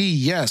PTSD.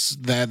 Yes,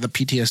 that the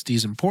PTSD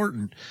is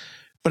important.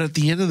 But at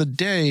the end of the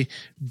day,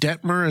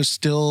 Detmer is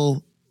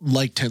still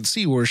like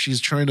 10C, where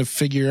she's trying to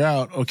figure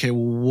out, okay,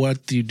 well,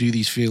 what do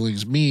these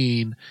feelings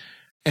mean?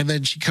 And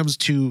then she comes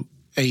to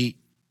a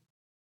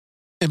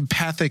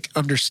empathic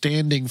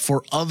understanding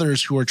for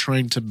others who are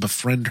trying to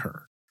befriend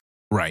her.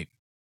 Right.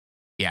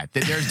 Yeah,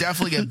 there's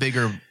definitely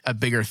a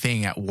bigger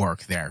thing at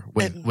work there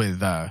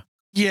with a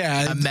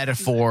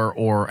metaphor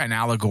or an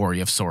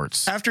allegory of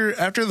sorts. After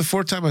the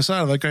fourth time I saw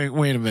it, I'm like,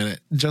 wait a minute.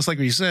 Just like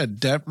we said,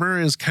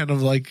 Detmer is kind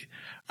of like,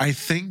 I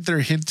think they're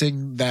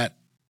hinting that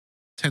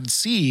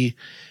 10C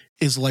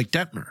is like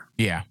Detmer.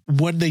 Yeah.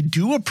 When they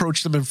do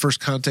approach them in first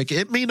contact,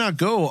 it may not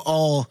go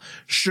all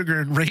sugar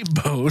and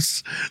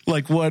rainbows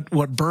like what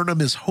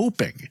Burnham is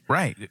hoping.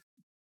 Right.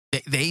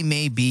 They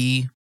may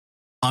be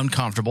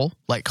uncomfortable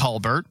like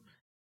Colbert,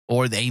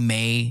 or they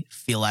may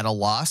feel at a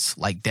loss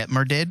like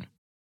Detmer did,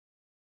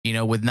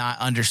 with not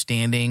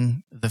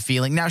understanding the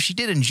feeling. Now, she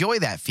did enjoy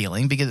that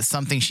feeling because it's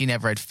something she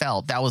never had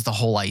felt. That was the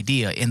whole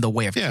idea in the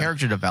way of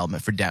character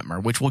development for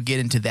Detmer, which we'll get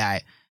into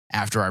that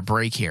after our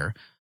break here.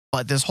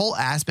 But this whole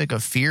aspect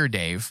of fear,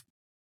 Dave,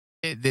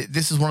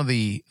 this is one of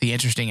the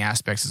interesting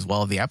aspects as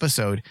well of the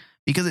episode,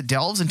 because it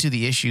delves into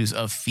the issues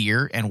of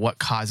fear and what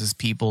causes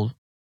people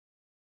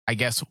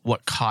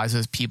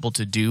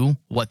to do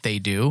what they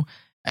do.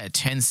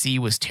 10C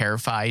was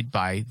terrified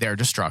by their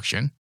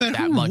destruction.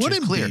 That much is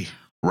clear.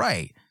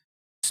 Right.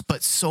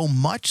 But so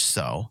much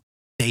so,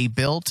 they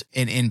built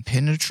an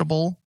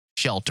impenetrable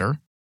shelter.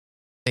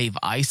 They've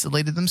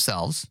isolated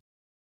themselves,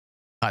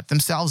 cut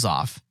themselves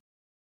off.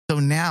 So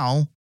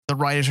now the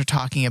writers are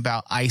talking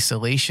about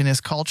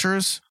isolationist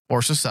cultures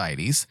or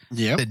societies.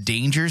 Yep. The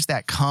dangers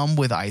that come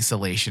with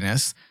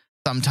isolationists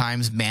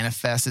sometimes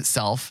manifests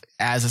itself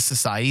as a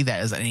society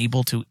that is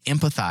unable to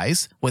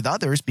empathize with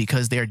others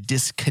because they're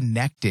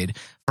disconnected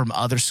from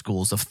other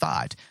schools of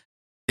thought.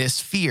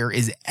 This fear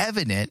is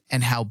evident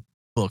in how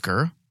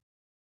Booker,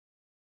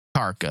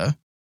 Karka,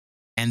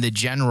 and the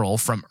general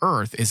from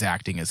Earth is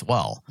acting as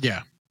well.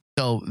 Yeah.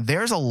 So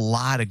there's a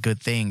lot of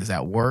good things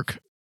at work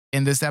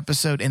in this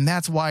episode. And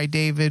that's why,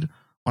 David,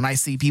 when I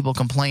see people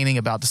complaining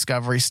about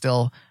Discovery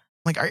still,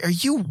 I'm like, are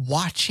you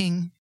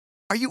watching?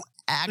 Are you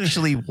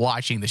actually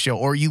watching the show?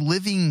 Or are you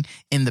living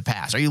in the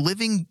past? Are you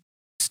living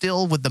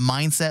still with the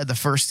mindset of the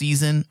first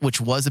season, which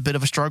was a bit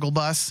of a struggle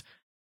bus?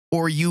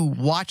 Or are you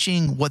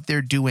watching what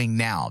they're doing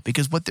now?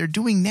 Because what they're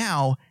doing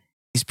now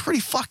is pretty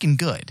fucking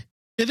good.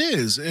 It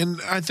is. And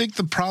I think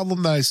the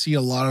problem that I see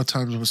a lot of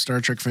times with Star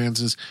Trek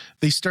fans is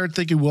they start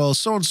thinking, well,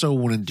 so-and-so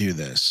wouldn't do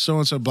this.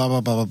 So-and-so, blah,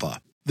 blah, blah, blah, blah.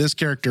 This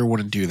character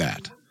wouldn't do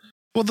that.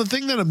 Well, the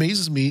thing that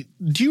amazes me,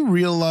 do you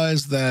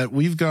realize that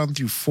we've gone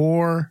through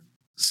 4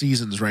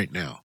 seasons right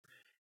now?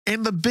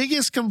 And the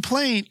biggest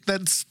complaint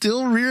that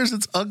still rears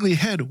its ugly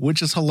head,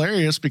 which is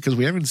hilarious because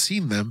we haven't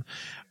seen them,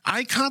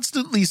 I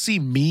constantly see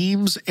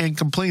memes and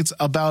complaints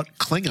about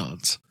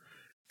Klingons.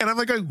 And I'm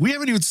like, we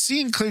haven't even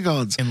seen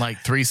Klingons. In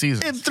like 3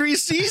 seasons. In 3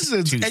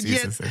 seasons. 2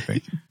 seasons, I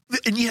think.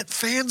 And yet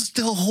fans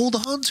still hold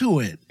on to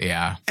it.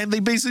 Yeah. And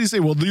they basically say,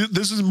 well,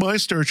 this is my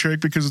Star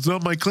Trek because it's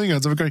not my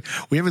Klingons. I'm going,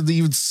 we haven't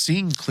even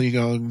seen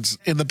Klingons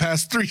in the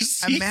past 3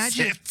 seasons.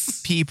 Imagine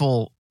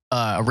people,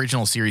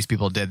 original series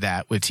people did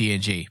that with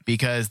TNG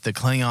because the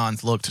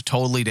Klingons looked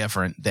totally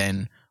different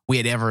than we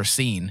had ever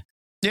seen.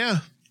 Yeah.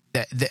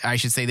 I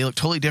should say they look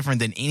totally different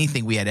than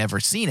anything we had ever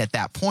seen at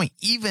that point.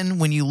 Even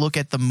when you look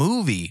at the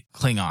movie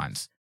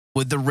Klingons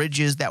with the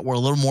ridges that were a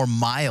little more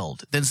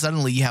mild, then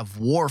suddenly you have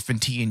Worf and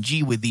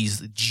TNG with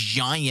these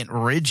giant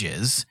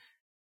ridges.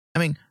 I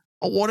mean,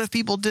 what if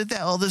people did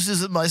that? Oh, this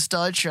isn't my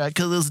Star Trek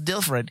because it's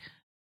different.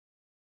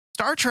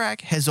 Star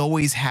Trek has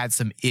always had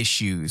some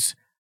issues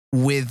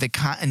with the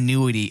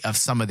continuity of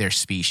some of their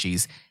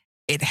species.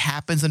 It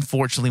happens,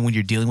 unfortunately, when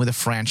you're dealing with a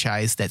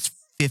franchise that's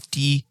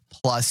 50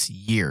 plus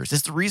years.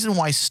 It's the reason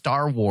why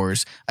Star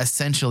Wars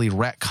essentially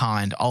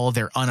retconned all of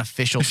their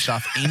unofficial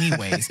stuff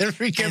anyways.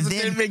 Because it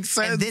didn't make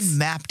sense. And then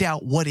mapped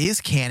out what is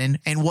canon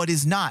and what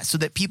is not so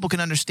that people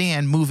can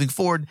understand moving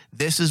forward,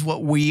 this is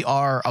what we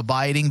are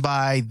abiding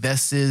by.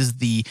 This is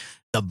the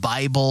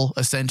Bible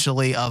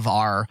essentially of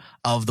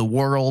the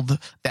world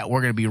that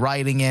we're going to be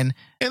writing in.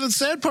 And the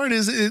sad part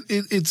is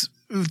it's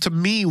to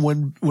me,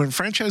 when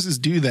franchises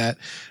do that,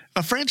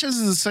 a franchise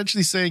is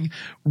essentially saying,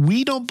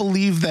 we don't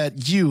believe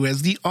that you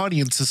as the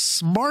audience is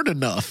smart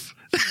enough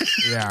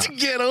to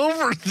get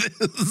over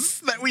this,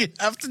 that we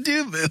have to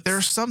do this. There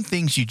are some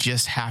things you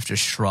just have to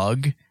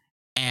shrug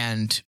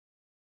and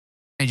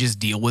just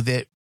deal with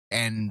it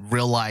and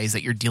realize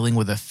that you're dealing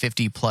with a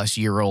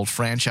 50-plus-year-old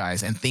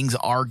franchise and things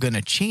are going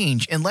to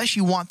change unless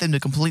you want them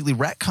to completely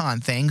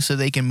retcon things so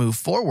they can move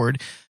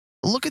forward.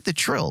 Look at the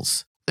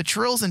Trills. The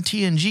Trills in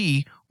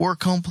TNG were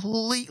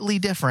completely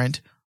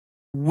different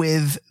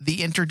with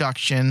the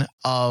introduction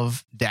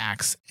of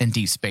Dax and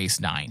Deep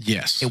Space Nine.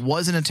 Yes. It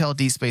wasn't until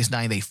Deep Space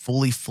Nine they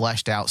fully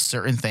fleshed out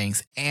certain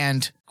things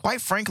and, quite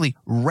frankly,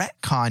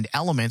 retconned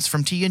elements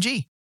from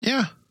TNG.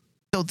 Yeah.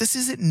 So this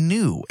isn't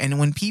new. And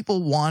when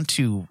people want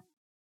to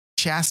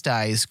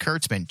chastise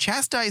Kurtzman,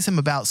 chastise him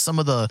about some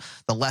of the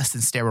less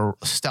than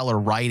stellar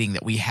writing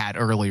that we had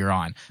earlier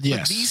on. Yes.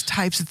 But these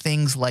types of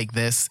things like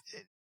this,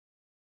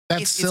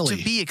 that's silly.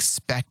 It's to be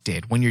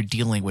expected when you're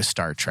dealing with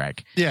Star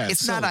Trek. Yeah,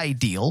 it's not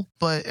ideal,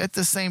 but at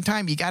the same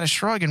time, you got to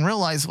shrug and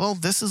realize, well,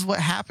 this is what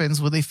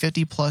happens with a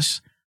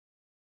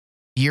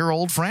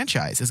 50-plus-year-old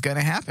franchise. It's going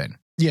to happen.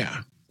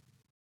 Yeah.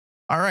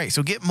 All right,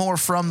 so get more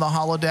from the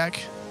Holodeck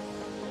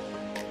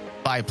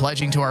by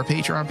pledging to our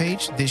Patreon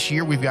page. This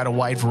year, we've got a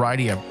wide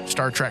variety of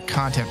Star Trek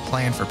content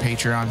planned for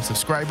Patreon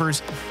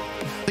subscribers,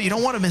 so you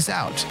don't want to miss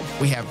out.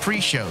 We have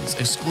pre-shows,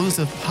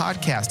 exclusive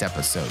podcast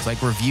episodes,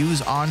 like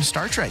reviews on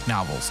Star Trek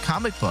novels,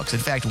 comic books. In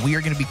fact, we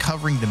are going to be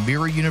covering the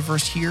Mirror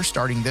Universe here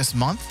starting this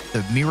month,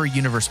 the Mirror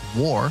Universe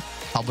War,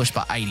 published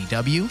by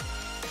IDW.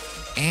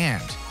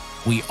 And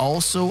we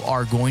also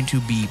are going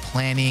to be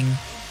planning,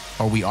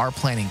 or we are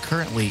planning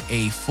currently,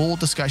 a full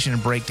discussion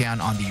and breakdown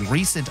on the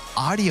recent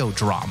audio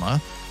drama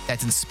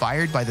that's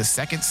inspired by the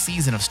second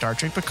season of Star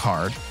Trek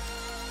Picard.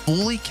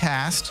 Fully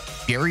cast.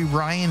 Jerry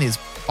Ryan is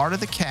part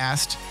of the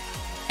cast,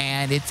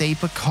 and it's a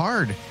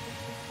Picard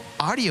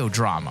audio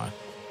drama,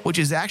 which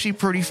is actually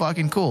pretty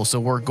fucking cool. So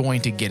we're going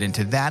to get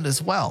into that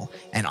as well.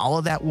 And all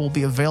of that will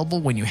be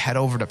available when you head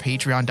over to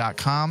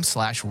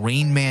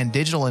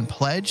patreon.com/RainmanDigital and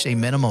pledge a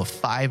minimum of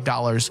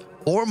 $5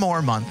 or more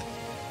a month.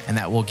 And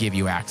that will give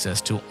you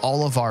access to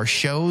all of our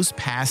shows,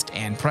 past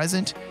and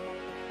present,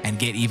 and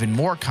get even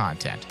more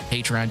content.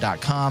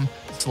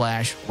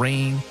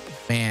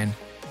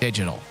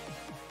 Patreon.com/RainmanDigital.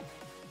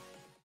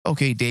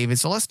 Okay, David,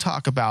 so let's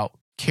talk about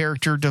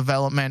character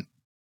development.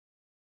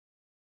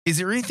 Is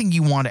there anything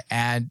you want to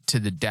add to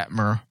the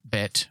Detmer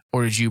bit,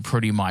 or did you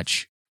pretty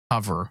much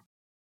cover?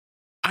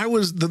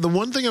 The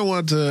one thing I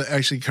wanted to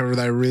actually cover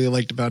that I really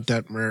liked about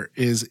Detmer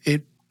is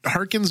it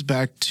harkens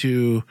back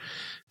to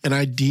an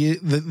idea,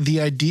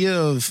 the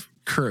idea of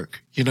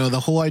Kirk, the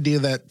whole idea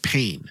that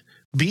pain,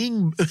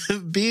 being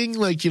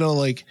like,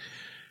 like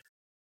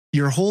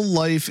your whole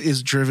life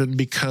is driven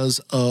because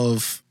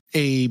of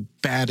a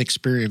bad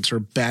experience or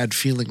bad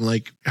feeling,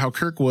 like how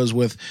Kirk was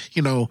with,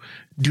 do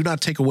not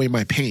take away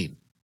my pain.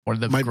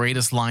 One of the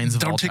greatest lines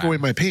of all time. Don't take away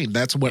my pain.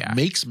 That's what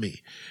makes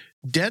me.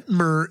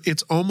 Detmer,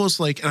 it's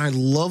almost like, and I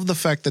love the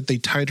fact that they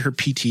tied her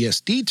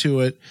PTSD to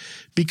it,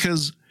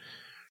 because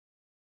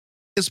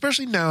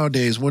especially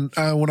nowadays, when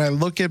I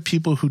look at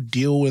people who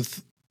deal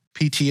with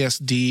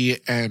PTSD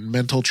and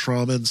mental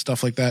trauma and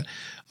stuff like that,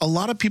 a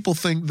lot of people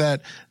think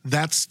that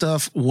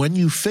stuff, when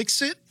you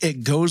fix it,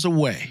 it goes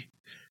away.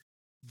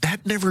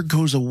 That never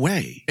goes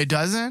away. It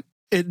doesn't?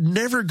 It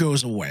never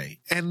goes away.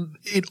 And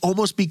it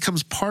almost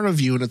becomes part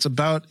of you, and it's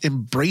about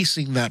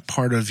embracing that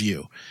part of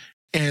you.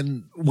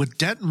 And with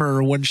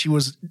Detmer, when she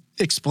was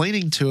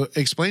explaining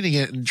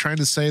it and trying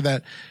to say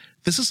that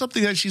this is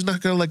something that she's not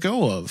going to let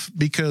go of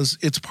because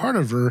it's part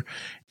of her.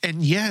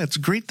 And yeah, it's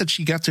great that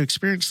she got to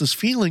experience this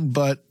feeling,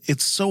 but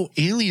it's so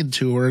alien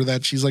to her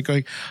that she's like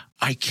going,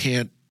 I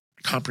can't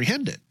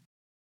comprehend it.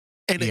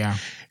 And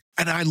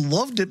and I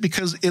loved it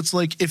because it's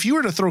like, if you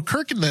were to throw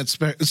Kirk in that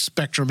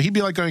spectrum, he'd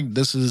be like going,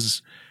 this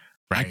is,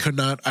 right. I could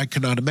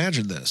not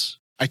imagine this.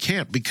 I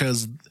can't,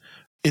 because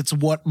it's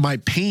what my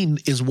pain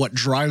is, what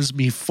drives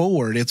me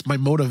forward. It's my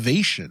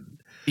motivation.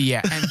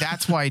 Yeah. And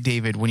that's why,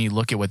 David, when you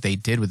look at what they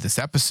did with this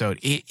episode,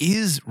 it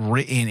is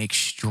written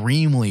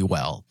extremely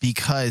well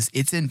because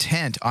it's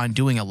intent on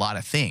doing a lot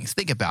of things.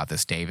 Think about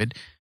this, David.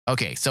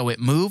 Okay. So it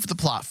moved the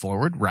plot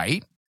forward,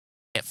 right?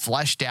 It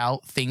fleshed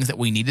out things that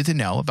we needed to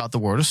know about the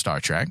world of Star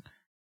Trek.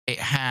 It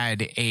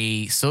had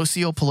a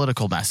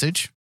socio-political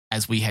message,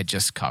 as we had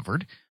just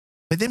covered.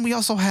 But then we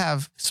also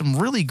have some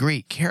really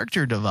great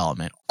character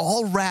development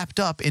all wrapped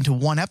up into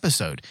one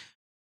episode.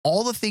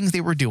 All the things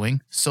they were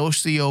doing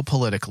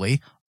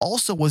socio-politically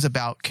also was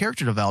about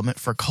character development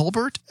for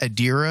Culbert,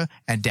 Adira,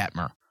 and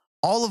Detmer,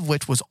 all of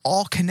which was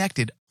all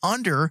connected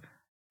under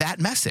that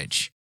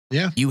message.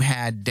 Yeah. You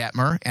had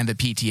Detmer and the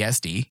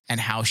PTSD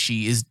and how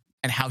she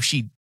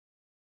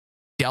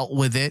dealt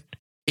with it,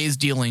 is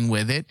dealing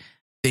with it.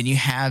 Then you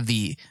have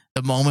the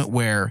moment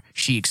where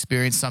she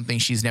experienced something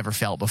she's never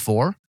felt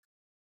before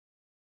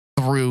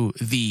through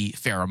the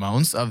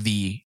pheromones of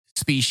the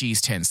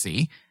species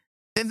 10C.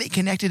 Then they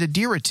connected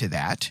Adira to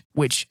that,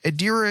 which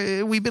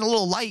Adira, we've been a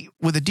little light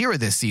with Adira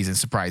this season,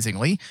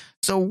 surprisingly.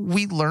 So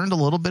we learned a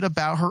little bit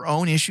about her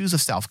own issues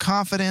of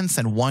self-confidence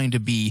and wanting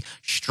to be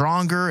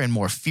stronger and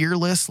more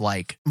fearless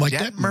like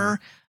Detmer.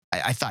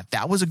 I thought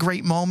that was a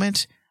great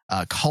moment.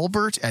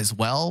 Culbert as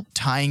well,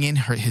 tying in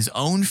his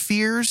own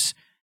fears,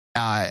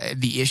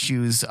 the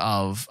issues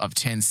of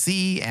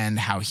 10C and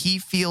how he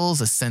feels,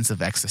 a sense of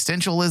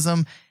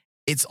existentialism.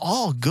 It's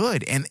all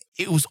good, and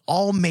it was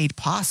all made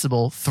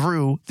possible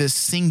through this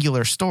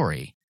singular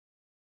story.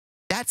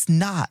 That's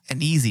not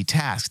an easy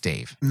task,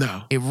 Dave.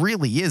 No. It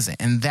really isn't,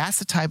 and that's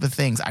the type of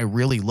things I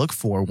really look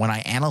for when I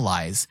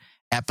analyze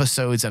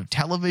episodes of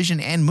television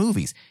and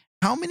movies.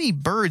 How many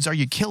birds are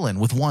you killing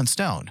with one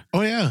stone?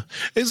 Oh, yeah.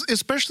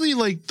 Especially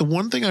like the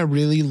one thing I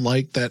really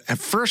liked that at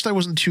first I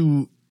was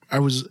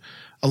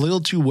a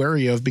little too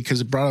wary of because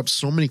it brought up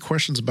so many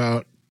questions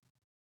about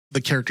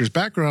the character's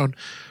background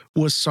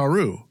was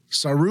Saru.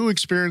 Saru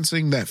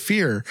experiencing that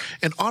fear.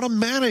 And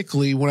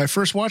automatically when I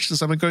first watched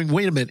this, I'm going,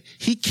 wait a minute,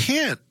 he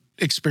can't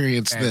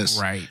experience this.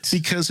 Right.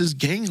 Because his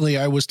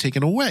ganglia was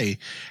taken away.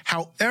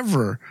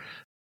 However,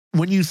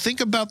 when you think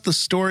about the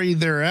story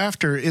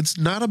thereafter, it's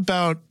not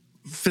about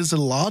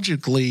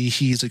physiologically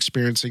he's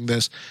experiencing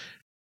this.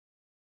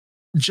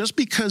 Just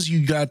because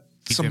you got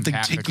something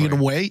taken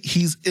away,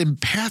 he's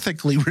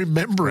empathically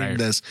remembering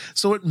this.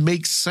 So it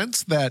makes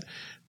sense that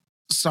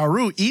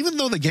Saru, even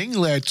though the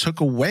Ganglion took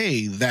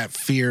away that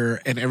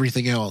fear and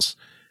everything else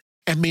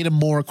and made him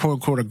more quote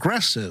unquote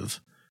aggressive,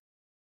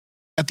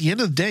 at the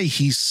end of the day,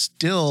 he's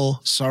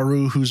still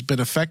Saru who's been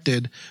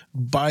affected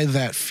by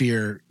that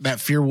fear. That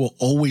fear will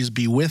always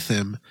be with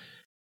him.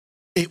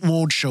 It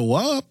won't show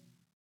up,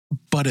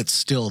 but it's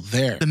still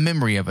there. The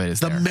memory of it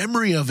is there. The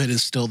memory of it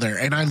is still there.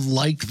 And I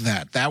like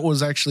that. That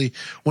was actually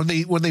when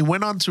they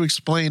went on to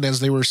explain as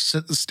they were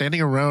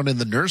standing around in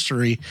the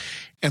nursery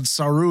and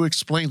Saru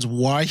explains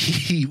why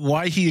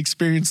he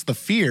experienced the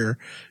fear,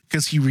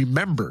 because he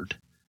remembered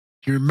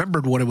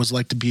what it was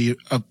like to be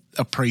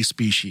a prey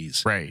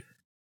species. Right.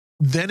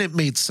 Then it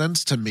made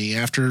sense to me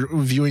after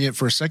viewing it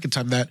for a second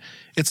time that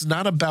it's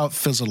not about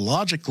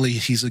physiologically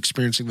he's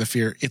experiencing the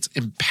fear. It's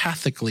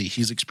empathically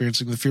he's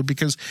experiencing the fear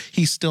because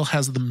he still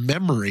has the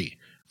memory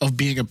of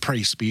being a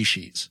prey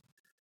species.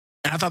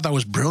 And I thought that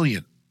was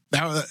brilliant.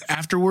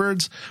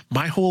 Afterwards,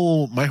 my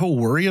whole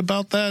worry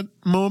about that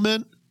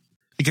moment,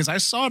 because I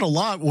saw it a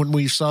lot when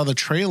we saw the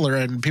trailer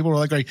and people were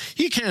like,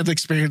 he can't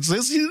experience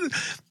this.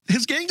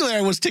 His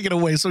ganglion was taken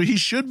away, so he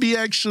should be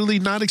actually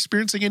not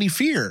experiencing any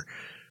fear.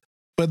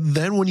 But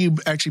then when you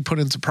actually put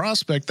into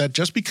prospect that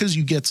just because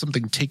you get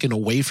something taken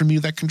away from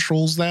you that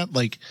controls that,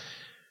 like,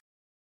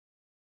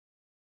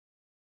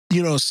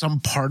 you know, some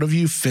part of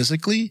you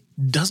physically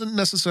doesn't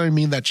necessarily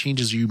mean that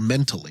changes you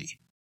mentally.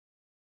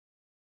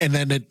 And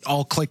then it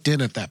all clicked in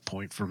at that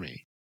point for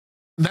me.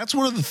 And that's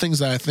one of the things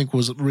that I think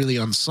was really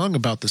unsung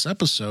about this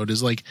episode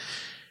is like,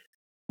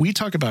 we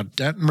talk about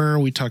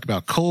Detmer, we talk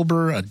about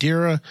Culber,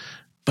 Adira,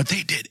 but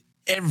they did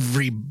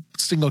every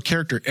single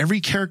character.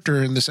 Every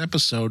character in this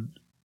episode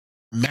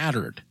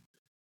mattered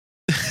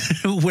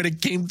when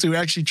it came to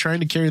actually trying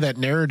to carry that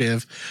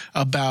narrative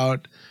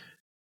about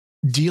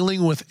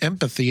dealing with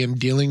empathy and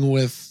dealing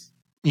with,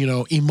 you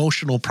know,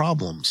 emotional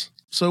problems.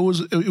 So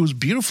it was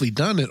beautifully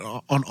done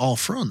on all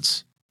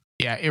fronts.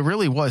 Yeah, it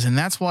really was. And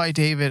that's why,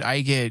 David,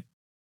 I get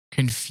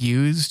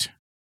confused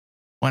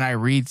when I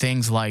read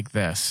things like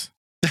this.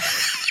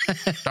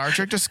 Star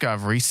Trek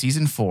Discovery,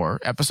 Season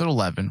 4, Episode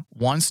 11,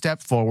 1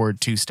 step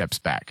forward, 2 steps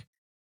back.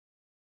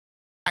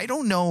 I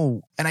don't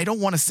know, and I don't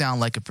want to sound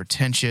like a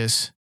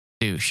pretentious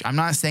douche. I'm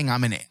not saying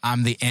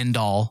I'm the end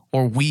all,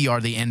 or we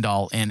are the end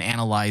all in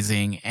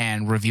analyzing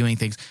and reviewing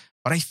things,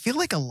 but I feel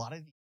like a lot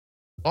of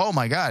oh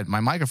my God,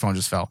 my microphone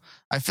just fell.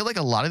 I feel like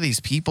a lot of these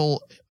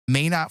people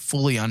may not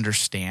fully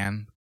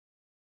understand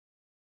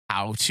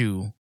how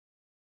to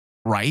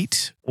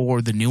write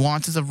or the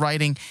nuances of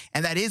writing,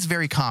 and that is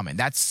very common.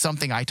 That's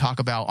something I talk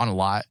about on a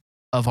lot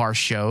of our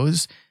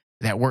shows.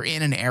 That we're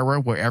in an era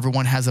where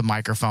everyone has a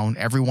microphone,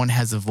 everyone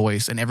has a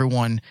voice, and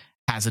everyone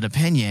has an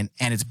opinion,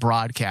 and it's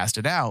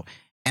broadcasted out.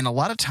 And a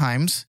lot of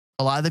times,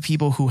 a lot of the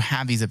people who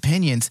have these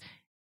opinions,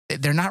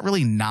 they're not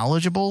really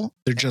knowledgeable.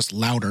 They're just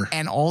louder.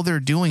 And all they're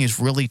doing is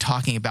really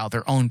talking about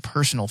their own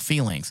personal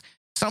feelings.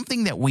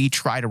 Something that we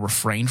try to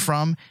refrain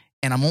from,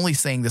 and I'm only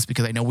saying this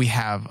because I know we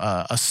have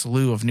a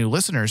slew of new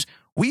listeners,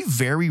 we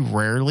very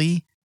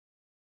rarely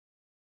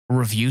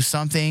review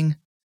something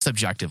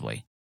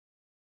subjectively.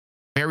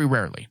 Very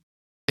rarely.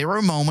 There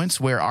are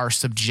moments where our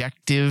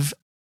subjective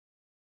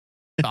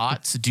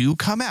thoughts do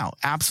come out.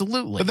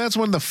 Absolutely. But that's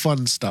when the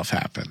fun stuff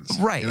happens.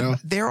 Right. You know?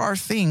 There are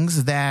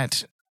things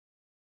that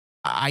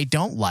I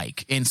don't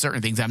like in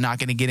certain things I'm not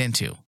going to get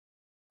into,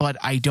 but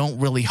I don't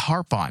really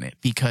harp on it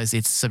because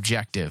it's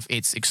subjective.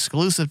 It's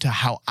exclusive to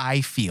how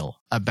I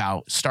feel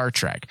about Star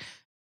Trek.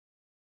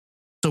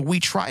 So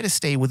we try to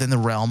stay within the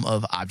realm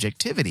of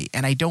objectivity.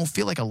 And I don't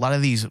feel like a lot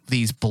of these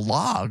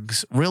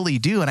blogs really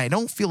do. And I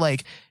don't feel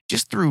like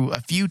just through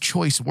a few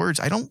choice words,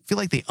 I don't feel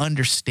like they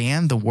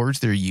understand the words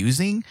they're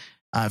using.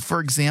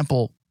 For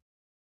example,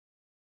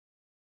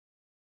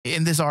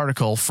 in this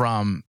article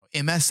from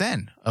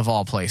MSN, of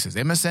all places,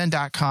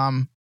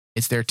 MSN.com,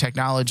 it's their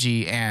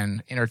technology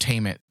and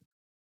entertainment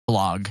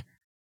blog.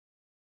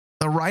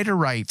 The writer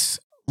writes,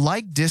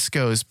 like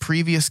Disco's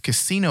previous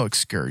casino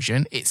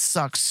excursion, it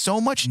sucks so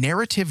much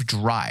narrative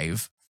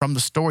drive from the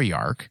story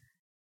arc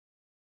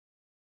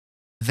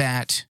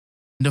that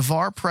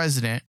Navarre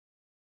President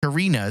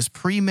Karina's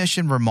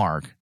pre-mission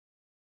remark,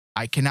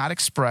 I cannot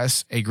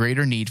express a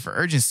greater need for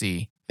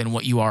urgency than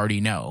what you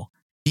already know,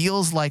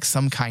 feels like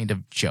some kind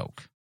of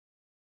joke.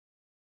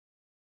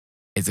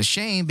 It's a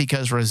shame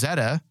because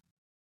Rosetta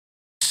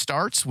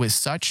starts with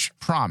such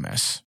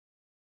promise.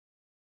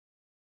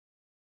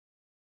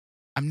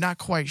 I'm not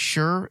quite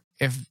sure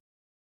if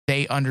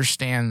they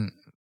understand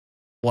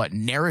what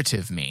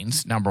narrative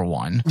means, number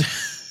one.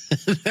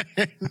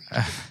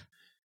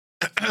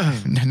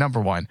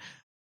 Number one.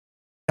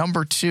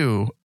 Number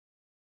two,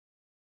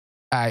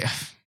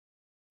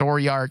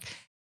 story arc.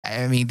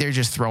 I mean, they're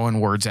just throwing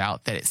words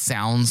out that it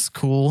sounds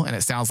cool and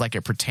it sounds like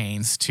it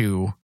pertains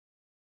to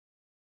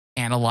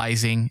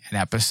analyzing an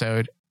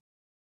episode.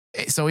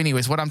 So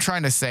anyways, what I'm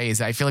trying to say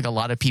is I feel like a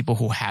lot of people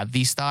who have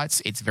these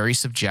thoughts, it's very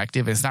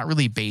subjective. It's not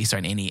really based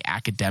on any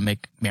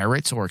academic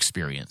merits or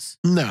experience.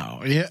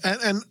 No. Yeah.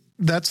 And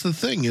that's the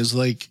thing is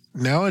like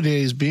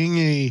nowadays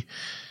being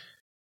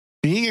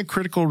a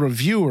critical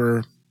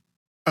reviewer,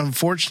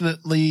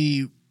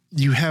 unfortunately,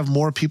 you have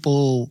more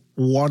people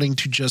wanting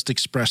to just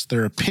express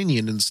their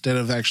opinion instead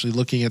of actually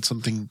looking at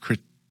something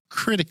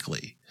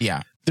critically.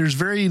 Yeah. There's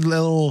very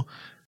little,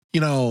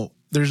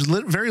 there's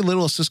very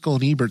little Siskel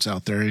and Eberts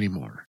out there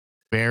anymore.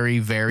 Very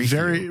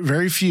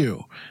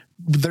few.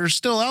 They're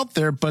still out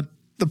there, but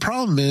the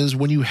problem is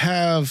when you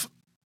have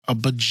a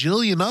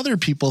bajillion other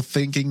people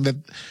thinking that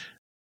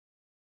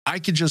I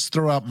could just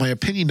throw out my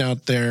opinion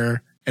out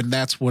there and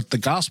that's what the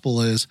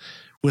gospel is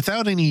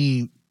without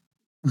any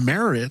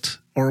merit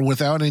or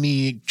without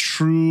any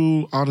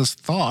true honest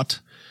thought,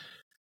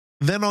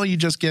 then all you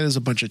just get is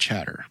a bunch of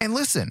chatter. And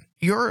listen,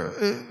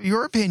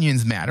 your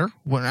opinions matter.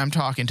 When I'm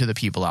talking to the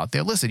people out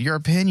there, listen, your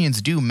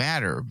opinions do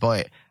matter,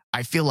 but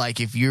I feel like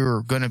if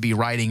you're going to be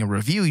writing a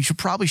review, you should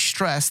probably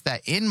stress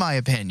that, in my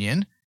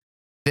opinion,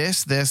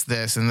 this,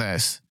 and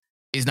this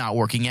is not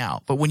working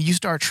out. But when you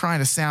start trying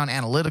to sound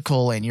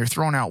analytical and you're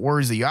throwing out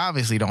words that you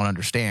obviously don't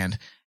understand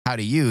how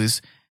to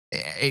use,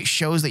 it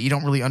shows that you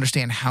don't really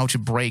understand how to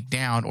break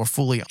down or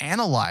fully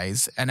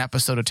analyze an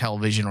episode of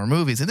television or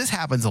movies. And this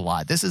happens a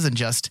lot. This isn't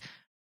just,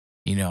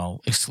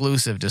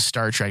 exclusive to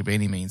Star Trek by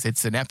any means.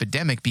 It's an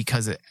epidemic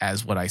because,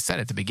 as what I said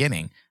at the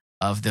beginning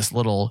of this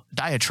little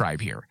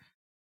diatribe here,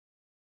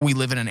 we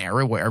live in an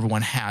era where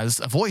everyone has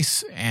a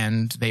voice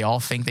and they all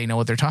think they know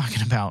what they're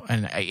talking about.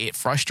 And it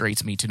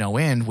frustrates me to no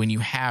end when you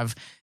have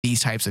these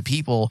types of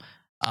people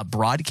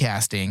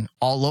broadcasting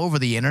all over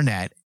the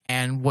internet.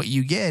 And what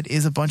you get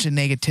is a bunch of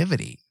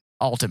negativity,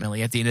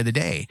 ultimately, at the end of the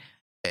day.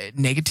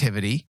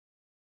 Negativity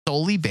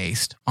solely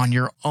based on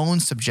your own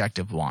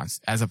subjective wants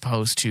as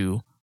opposed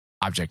to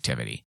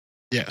objectivity.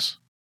 Yes.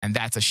 And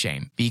that's a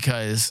shame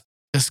because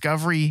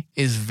Discovery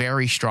is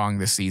very strong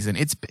this season.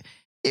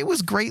 It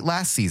was great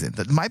last season.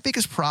 My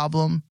biggest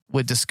problem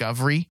with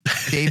Discovery,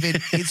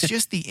 David, it's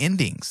just the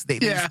endings.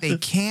 They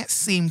can't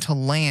seem to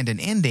land an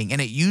ending,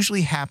 and it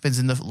usually happens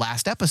in the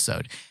last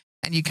episode.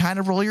 And you kind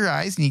of roll your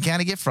eyes and you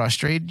kind of get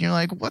frustrated. And you're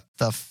like, what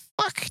the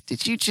fuck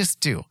did you just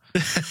do?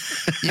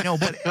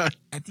 But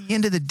at the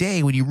end of the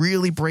day, when you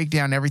really break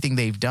down everything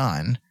they've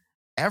done,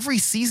 every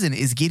season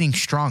is getting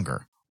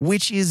stronger,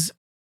 which is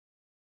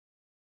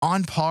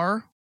on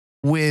par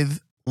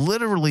with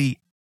literally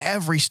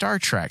every Star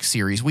Trek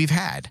series we've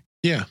had.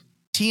 Yeah.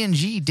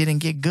 TNG didn't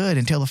get good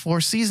until the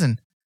 4th season.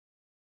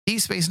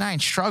 Deep Space Nine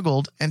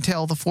struggled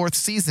until the 4th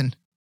season.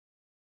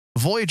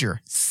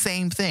 Voyager,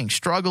 same thing,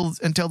 struggled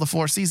until the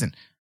 4th season.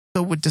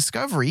 So with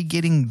Discovery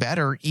getting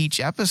better each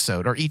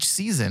episode or each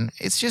season,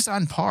 it's just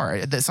on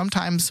par. That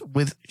sometimes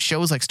with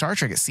shows like Star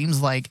Trek, it seems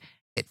like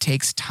it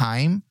takes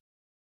time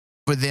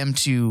for them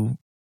to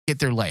get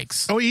their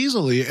legs. Oh,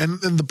 easily. And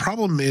the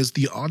problem is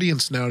the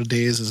audience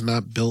nowadays is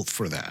not built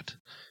for that.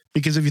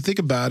 Because if you think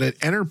about it,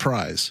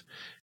 Enterprise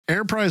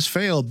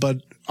failed,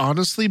 but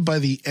honestly, by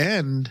the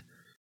end,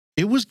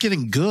 it was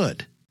getting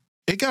good.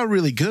 It got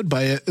really good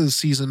by a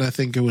season, I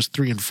think it was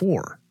 3 and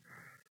 4.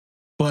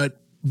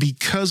 But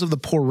because of the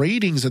poor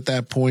ratings at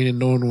that point and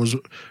no one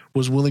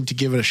was willing to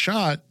give it a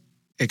shot,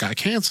 it got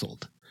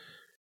canceled.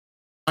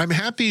 I'm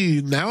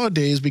happy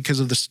nowadays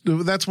because of this.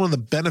 That's one of the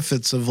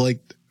benefits of,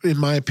 like, in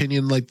my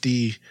opinion,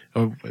 the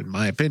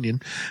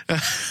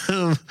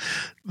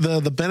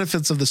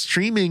benefits of the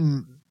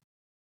streaming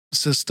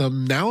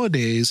system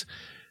nowadays.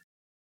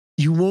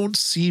 You won't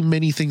see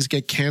many things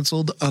get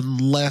canceled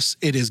unless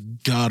it is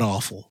god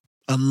awful.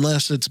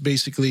 Unless it's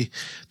basically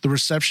the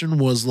reception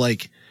was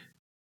like,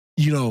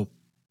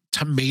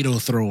 tomato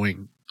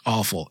throwing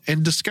awful.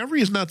 And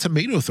Discovery is not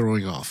tomato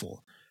throwing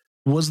awful.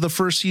 Was the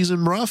first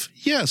season rough?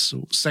 Yes.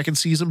 Second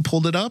season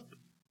pulled it up.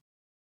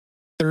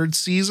 Third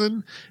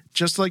season,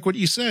 just like what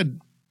you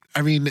said.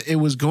 I mean, it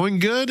was going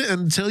good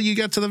until you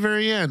got to the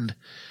very end.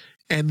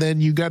 And then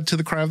you got to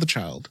the cry of the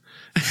child.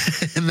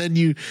 And then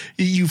you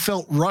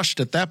felt rushed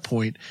at that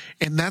point.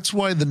 And that's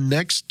why the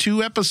next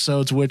 2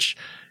 episodes, which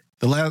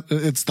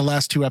it's the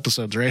last 2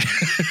 episodes, right?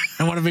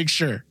 I want to make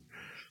sure.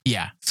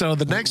 Yeah. So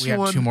the next we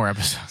one, have 2 more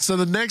episodes. So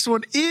the next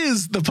one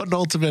is the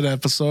penultimate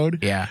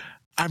episode. Yeah.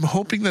 I'm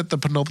hoping that the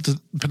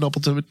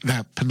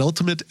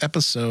penultimate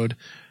episode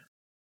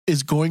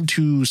is going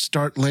to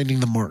start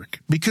landing the mark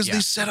because they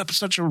set up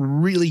such a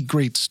really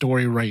great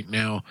story right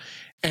now.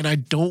 And I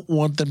don't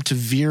want them to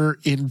veer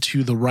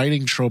into the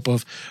writing trope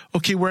of,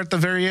 okay, we're at the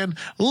very end.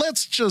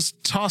 Let's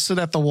just toss it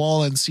at the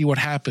wall and see what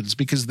happens.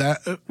 Because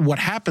what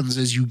happens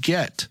is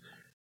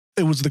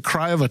it was the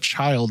cry of a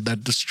child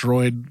that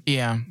destroyed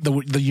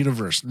the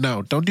universe.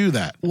 No, don't do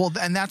that. Well,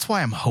 and that's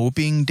why I'm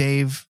hoping,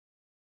 Dave,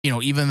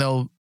 even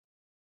though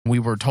we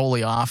were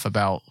totally off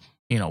about,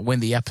 when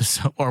the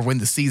episode or when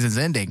the season's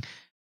ending,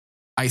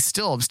 I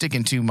still am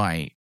sticking to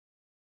my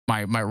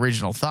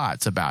original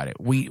thoughts about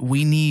it. We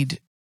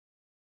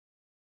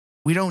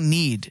don't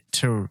need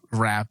to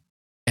wrap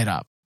it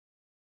up.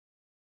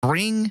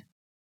 Bring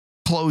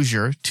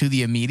closure to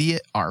the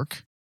immediate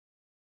arc,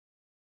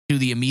 to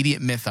the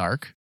immediate myth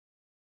arc.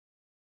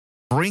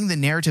 Bring the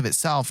narrative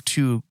itself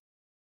to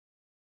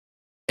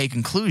a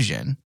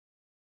conclusion,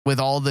 with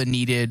all the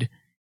needed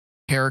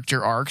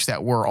character arcs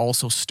that were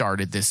also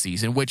started this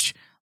season, which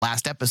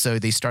last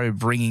episode they started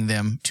bringing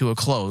them to a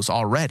close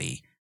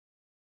already.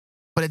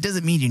 But it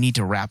doesn't mean you need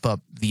to wrap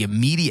up the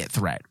immediate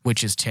threat,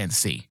 which is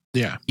 10C.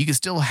 Yeah. You can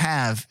still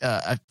have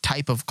a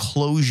type of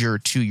closure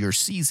to your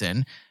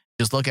season.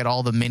 Just look at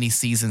all the mini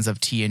seasons of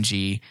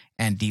TNG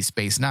and Deep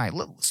Space Nine,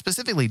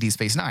 specifically Deep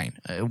Space Nine,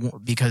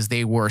 because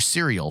they were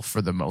serial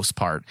for the most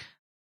part.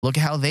 Look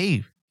at how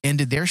they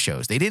ended their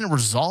shows. They didn't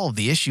resolve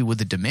the issue with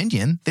the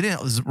Dominion. They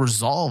didn't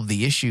resolve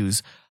the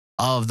issues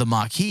of the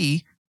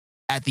Maquis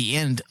at the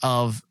end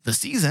of the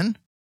season.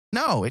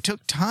 No, it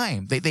took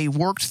time. They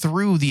worked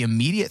through the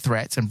immediate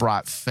threats and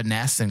brought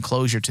finesse and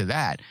closure to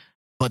that.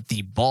 But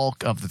the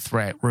bulk of the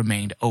threat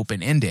remained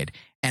open-ended.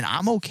 And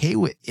I'm okay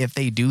with if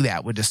they do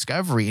that with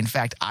Discovery. In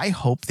fact, I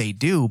hope they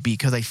do,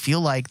 because I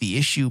feel like the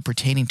issue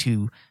pertaining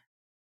to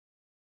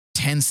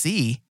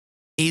 10C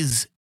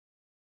is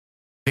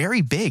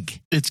very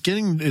big. It's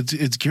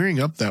gearing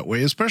up that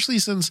way, especially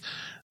since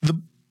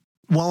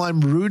while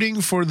I'm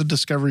rooting for the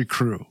Discovery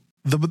crew,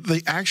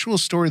 the actual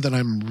story that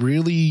I'm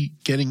really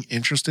getting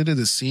interested in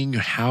is seeing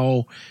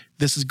how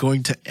this is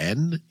going to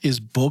end is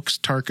Book's,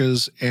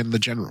 Tarka's, and the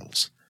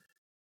Generals.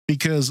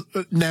 Because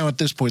now at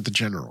this point, the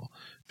General,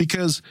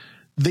 because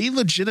they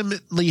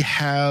legitimately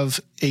have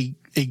a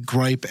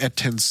gripe at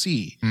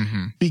 10C,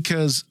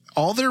 because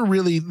all they're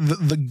really,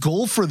 the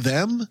goal for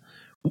them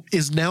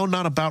is now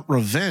not about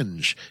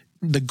revenge.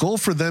 The goal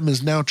for them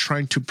is now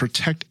trying to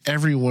protect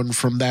everyone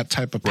from that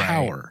type of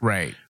power.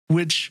 Right.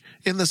 Which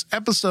in this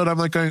episode, I'm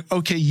like going,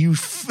 okay, you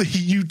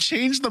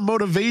changed the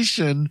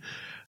motivation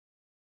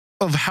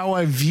of how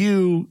I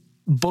view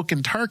Book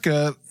and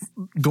Tarka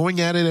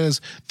going at it as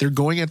they're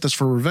going at this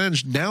for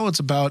revenge. Now it's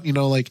about,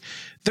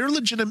 they're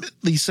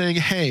legitimately saying,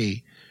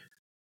 hey,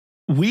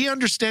 we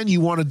understand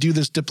you want to do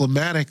this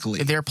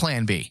diplomatically. Their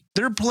plan B.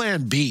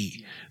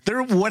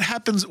 What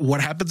happens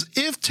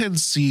if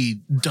 10C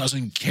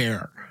doesn't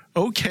care?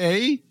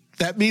 Okay,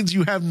 that means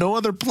you have no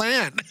other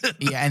plan.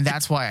 Yeah, and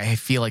that's why I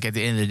feel like at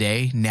the end of the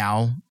day,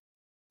 now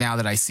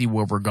that I see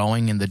where we're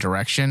going in the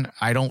direction,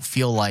 I don't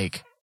feel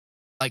like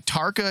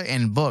Tarka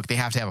and Book, they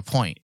have to have a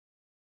point.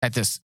 At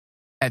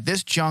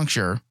this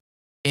juncture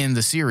in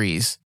the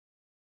series,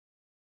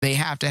 they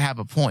have to have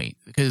a point,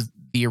 because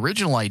the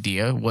original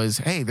idea was,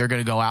 hey, they're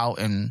going to go out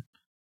and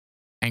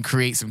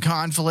create some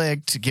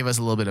conflict to give us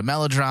a little bit of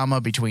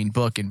melodrama between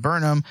Book and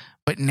Burnham.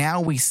 But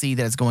now we see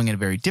that it's going in a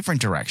very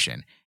different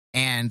direction.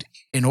 And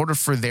in order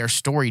for their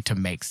story to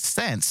make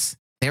sense,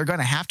 they're going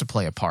to have to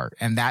play a part.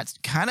 And that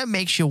kind of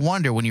makes you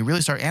wonder, when you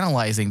really start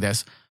analyzing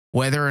this,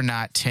 whether or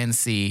not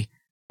 10C,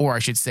 or I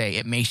should say,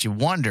 it makes you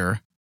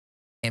wonder.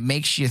 It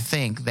makes you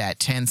think that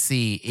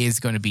 10C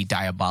is going to be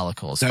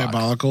diabolical.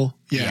 Diabolical?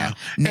 Yeah.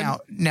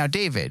 Now,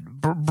 David,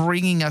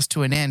 bringing us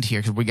to an end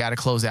here, because we got to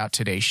close out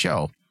today's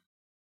show.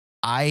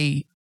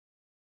 I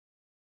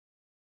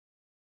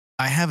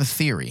have a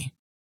theory.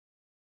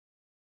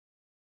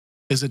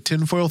 Is it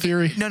tinfoil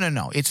theory?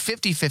 No. It's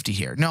 50-50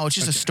 here. No, it's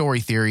just a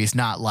story theory. It's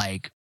not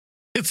like...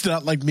 It's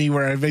not like me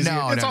where I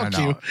basically... It's all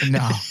cute.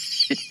 No.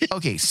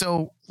 Okay,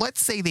 so let's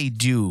say they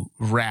do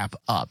wrap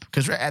up,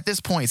 because at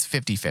this point it's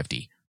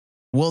 50-50.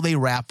 Will they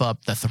wrap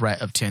up the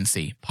threat of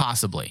 10C?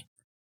 Possibly.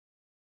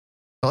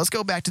 So let's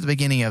go back to the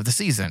beginning of the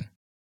season.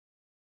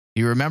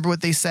 You remember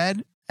what they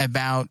said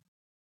about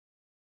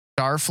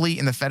Starfleet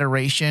and the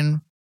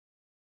Federation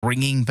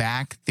bringing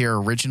back their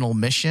original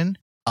mission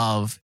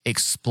of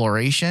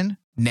exploration,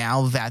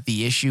 now that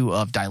the issue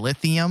of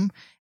dilithium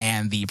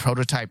and the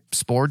prototype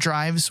spore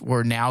drives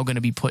were now going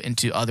to be put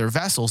into other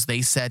vessels?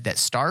 They said that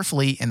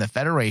Starfleet and the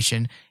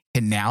Federation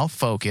can now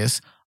focus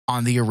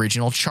on the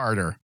original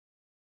charter,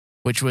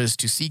 which was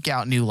to seek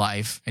out new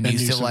life and new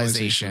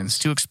civilizations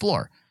to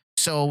explore.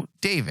 So,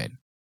 David,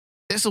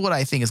 this is what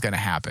I think is going to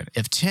happen.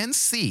 If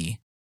 10C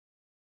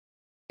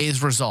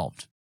is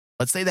resolved,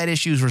 let's say that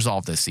issue is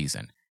resolved this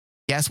season,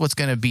 guess what's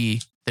going to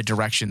be the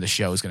direction the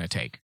show is going to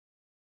take?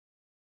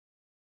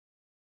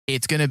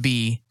 It's going to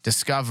be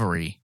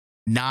Discovery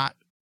not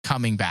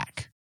coming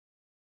back.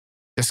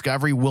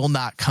 Discovery will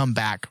not come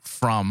back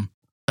from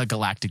the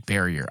galactic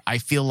barrier. I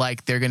feel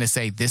like they're going to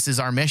say, this is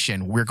our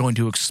mission. We're going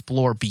to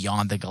explore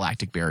beyond the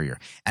galactic barrier.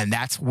 And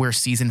that's where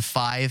season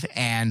 5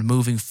 and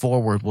moving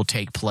forward will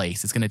take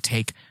place. It's going to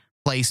take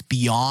place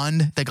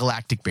beyond the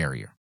galactic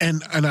barrier.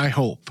 And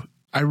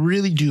I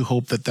really do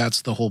hope that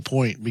that's the whole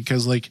point,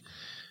 because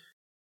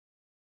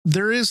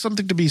there is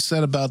something to be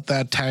said about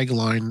that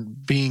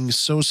tagline being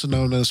so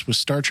synonymous with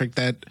Star Trek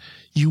that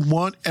you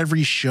want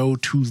every show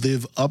to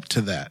live up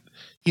to that.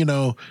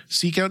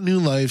 Seek out new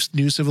lives,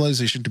 new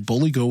civilization, to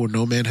boldly go where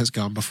no man has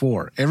gone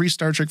before. Every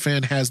Star Trek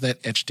fan has that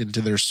etched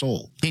into their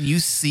soul. Can you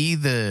see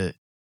the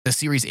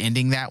series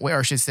ending that way? Or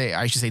I should say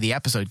the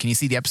episode. Can you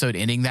see the episode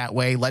ending that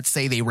way? Let's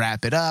say they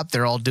wrap it up.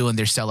 They're all doing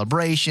their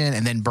celebration.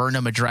 And then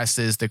Burnham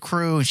addresses the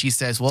crew and she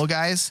says, well,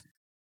 guys,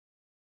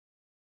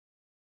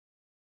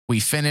 we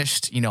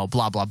finished,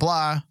 blah, blah,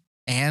 blah.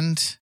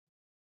 And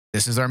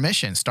this is our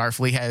mission.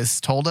 Starfleet has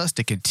told us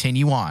to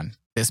continue on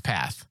this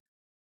path.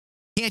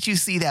 Can't you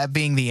see that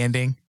being the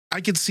ending?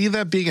 I could see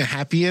that being a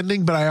happy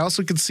ending, but I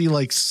also could see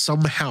like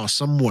somehow,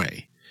 some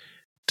way,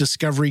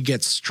 Discovery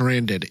gets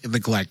stranded in the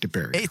galactic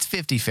barrier. It's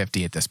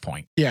 50-50 at this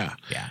point. Yeah.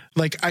 Yeah.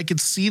 Like I could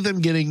see them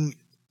getting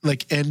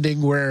like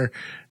ending where,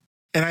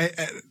 and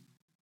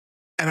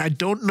I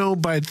don't know,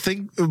 but I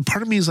think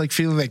part of me is like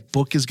feeling like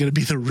Book is going to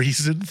be the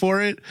reason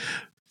for it.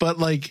 But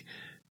like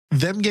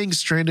them getting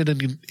stranded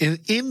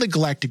in the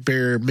galactic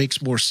barrier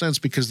makes more sense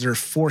because they're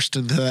forced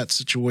into that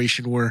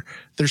situation where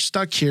they're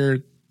stuck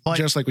here,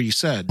 just like what you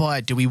said.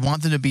 But do we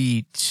want them to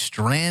be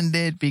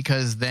stranded?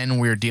 Because then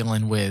we're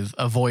dealing with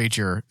a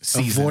Voyager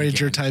season. A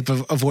Voyager type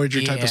of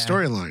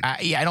storyline.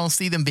 I don't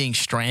see them being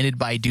stranded,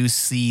 but I do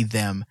see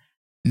them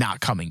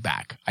not coming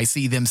back. I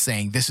see them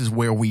saying this is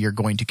where we are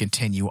going to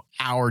continue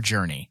our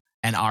journey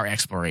and our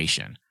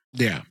exploration.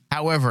 Yeah.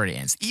 However it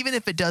ends. Even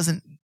if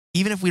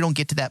we don't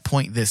get to that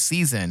point this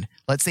season,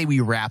 let's say we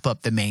wrap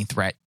up the main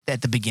threat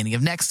at the beginning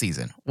of next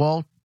season.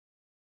 Well,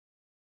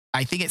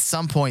 I think at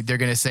some point they're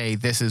going to say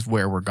this is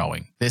where we're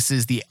going. This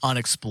is the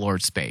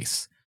unexplored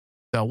space.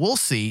 So we'll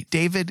see.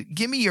 David,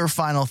 give me your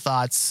final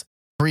thoughts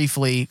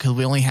briefly because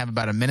we only have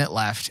about a minute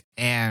left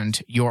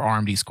and your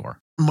RMD score.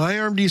 My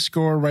RMD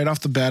score right off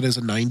the bat is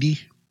a 90.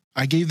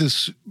 I gave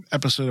this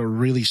episode a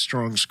really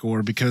strong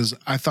score because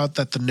I thought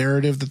that the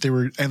narrative that they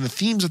were and the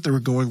themes that they were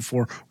going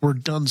for were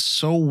done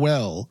so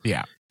well.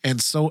 Yeah. And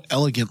so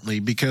elegantly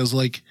because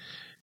like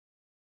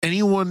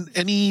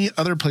any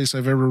other place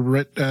I've ever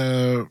read,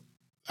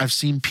 I've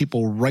seen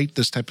people write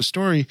this type of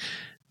story,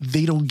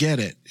 they don't get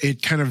it.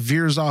 It kind of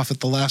veers off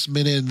at the last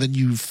minute and then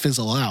you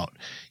fizzle out.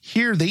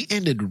 Here, they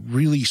ended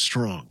really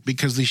strong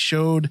because they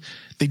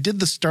did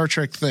the Star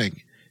Trek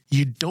thing.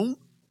 You don't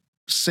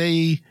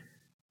say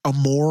a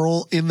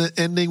moral in the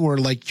ending where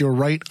like, you're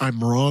right,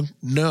 I'm wrong.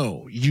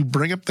 No, you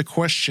bring up the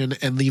question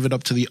and leave it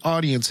up to the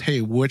audience.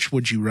 Hey, which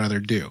would you rather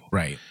do?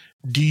 Right.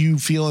 Do you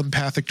feel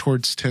empathic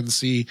towards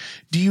 10C?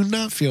 Do you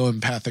not feel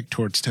empathic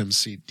towards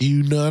 10C? Do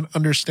you not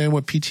understand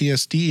what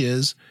PTSD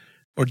is?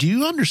 Or do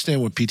you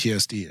understand what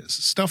PTSD is?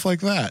 Stuff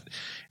like that.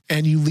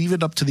 And you leave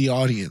it up to the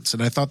audience.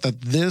 And I thought that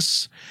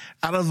this,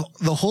 out of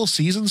the whole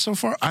season so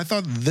far, I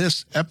thought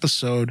this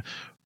episode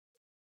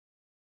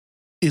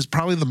is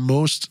probably the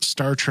most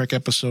Star Trek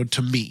episode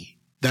to me.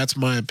 That's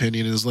my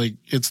opinion, is like,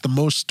 it's the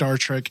most Star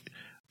Trek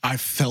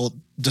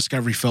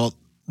Discovery felt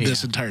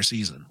this entire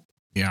season.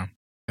 Yeah.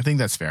 I think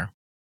that's fair.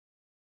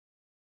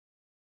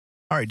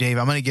 All right, Dave,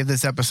 I'm going to give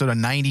this episode a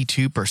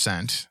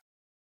 92%.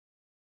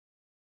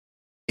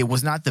 It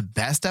was not the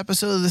best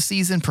episode of the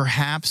season,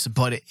 perhaps,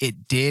 but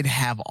it did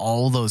have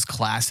all those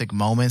classic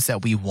moments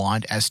that we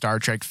want as Star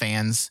Trek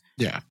fans.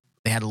 Yeah.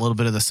 They had a little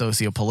bit of the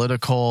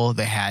socio-political.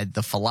 They had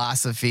the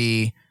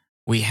philosophy.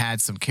 We had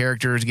some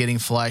characters getting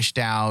fleshed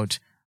out,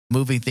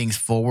 moving things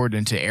forward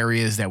into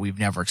areas that we've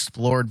never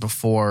explored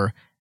before.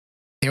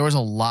 There was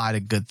a lot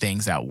of good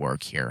things at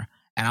work here.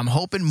 And I'm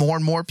hoping more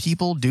and more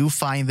people do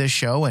find this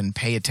show and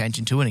pay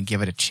attention to it and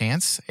give it a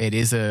chance.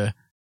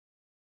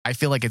 I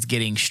feel like it's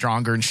getting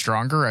stronger and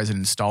stronger as an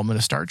installment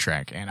of Star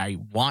Trek. And I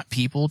want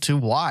people to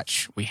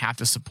watch. We have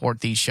to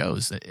support these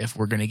shows if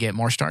we're going to get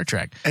more Star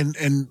Trek.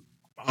 And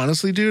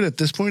honestly, dude, at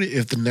this point,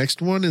 if the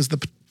next one is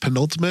the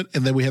penultimate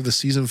and then we have the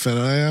season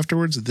finale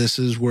afterwards, this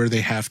is where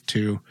they have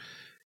to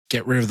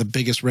get rid of the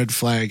biggest red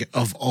flag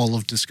of all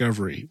of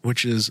Discovery,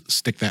 which is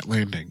stick that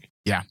landing.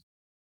 Yeah.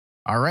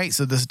 All right,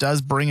 so this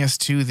does bring us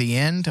to the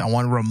end. I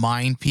want to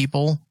remind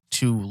people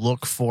to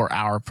look for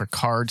our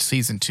Picard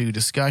Season 2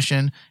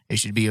 discussion. It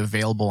should be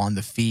available on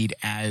the feed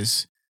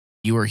as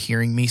you are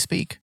hearing me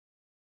speak.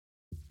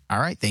 All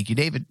right, thank you,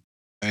 David.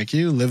 Thank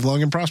you. Live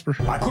long and prosper.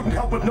 I couldn't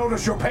help but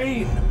notice your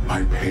pain.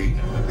 My pain?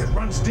 It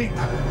runs deep.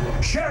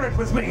 Share it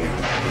with me.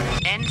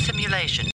 End simulation.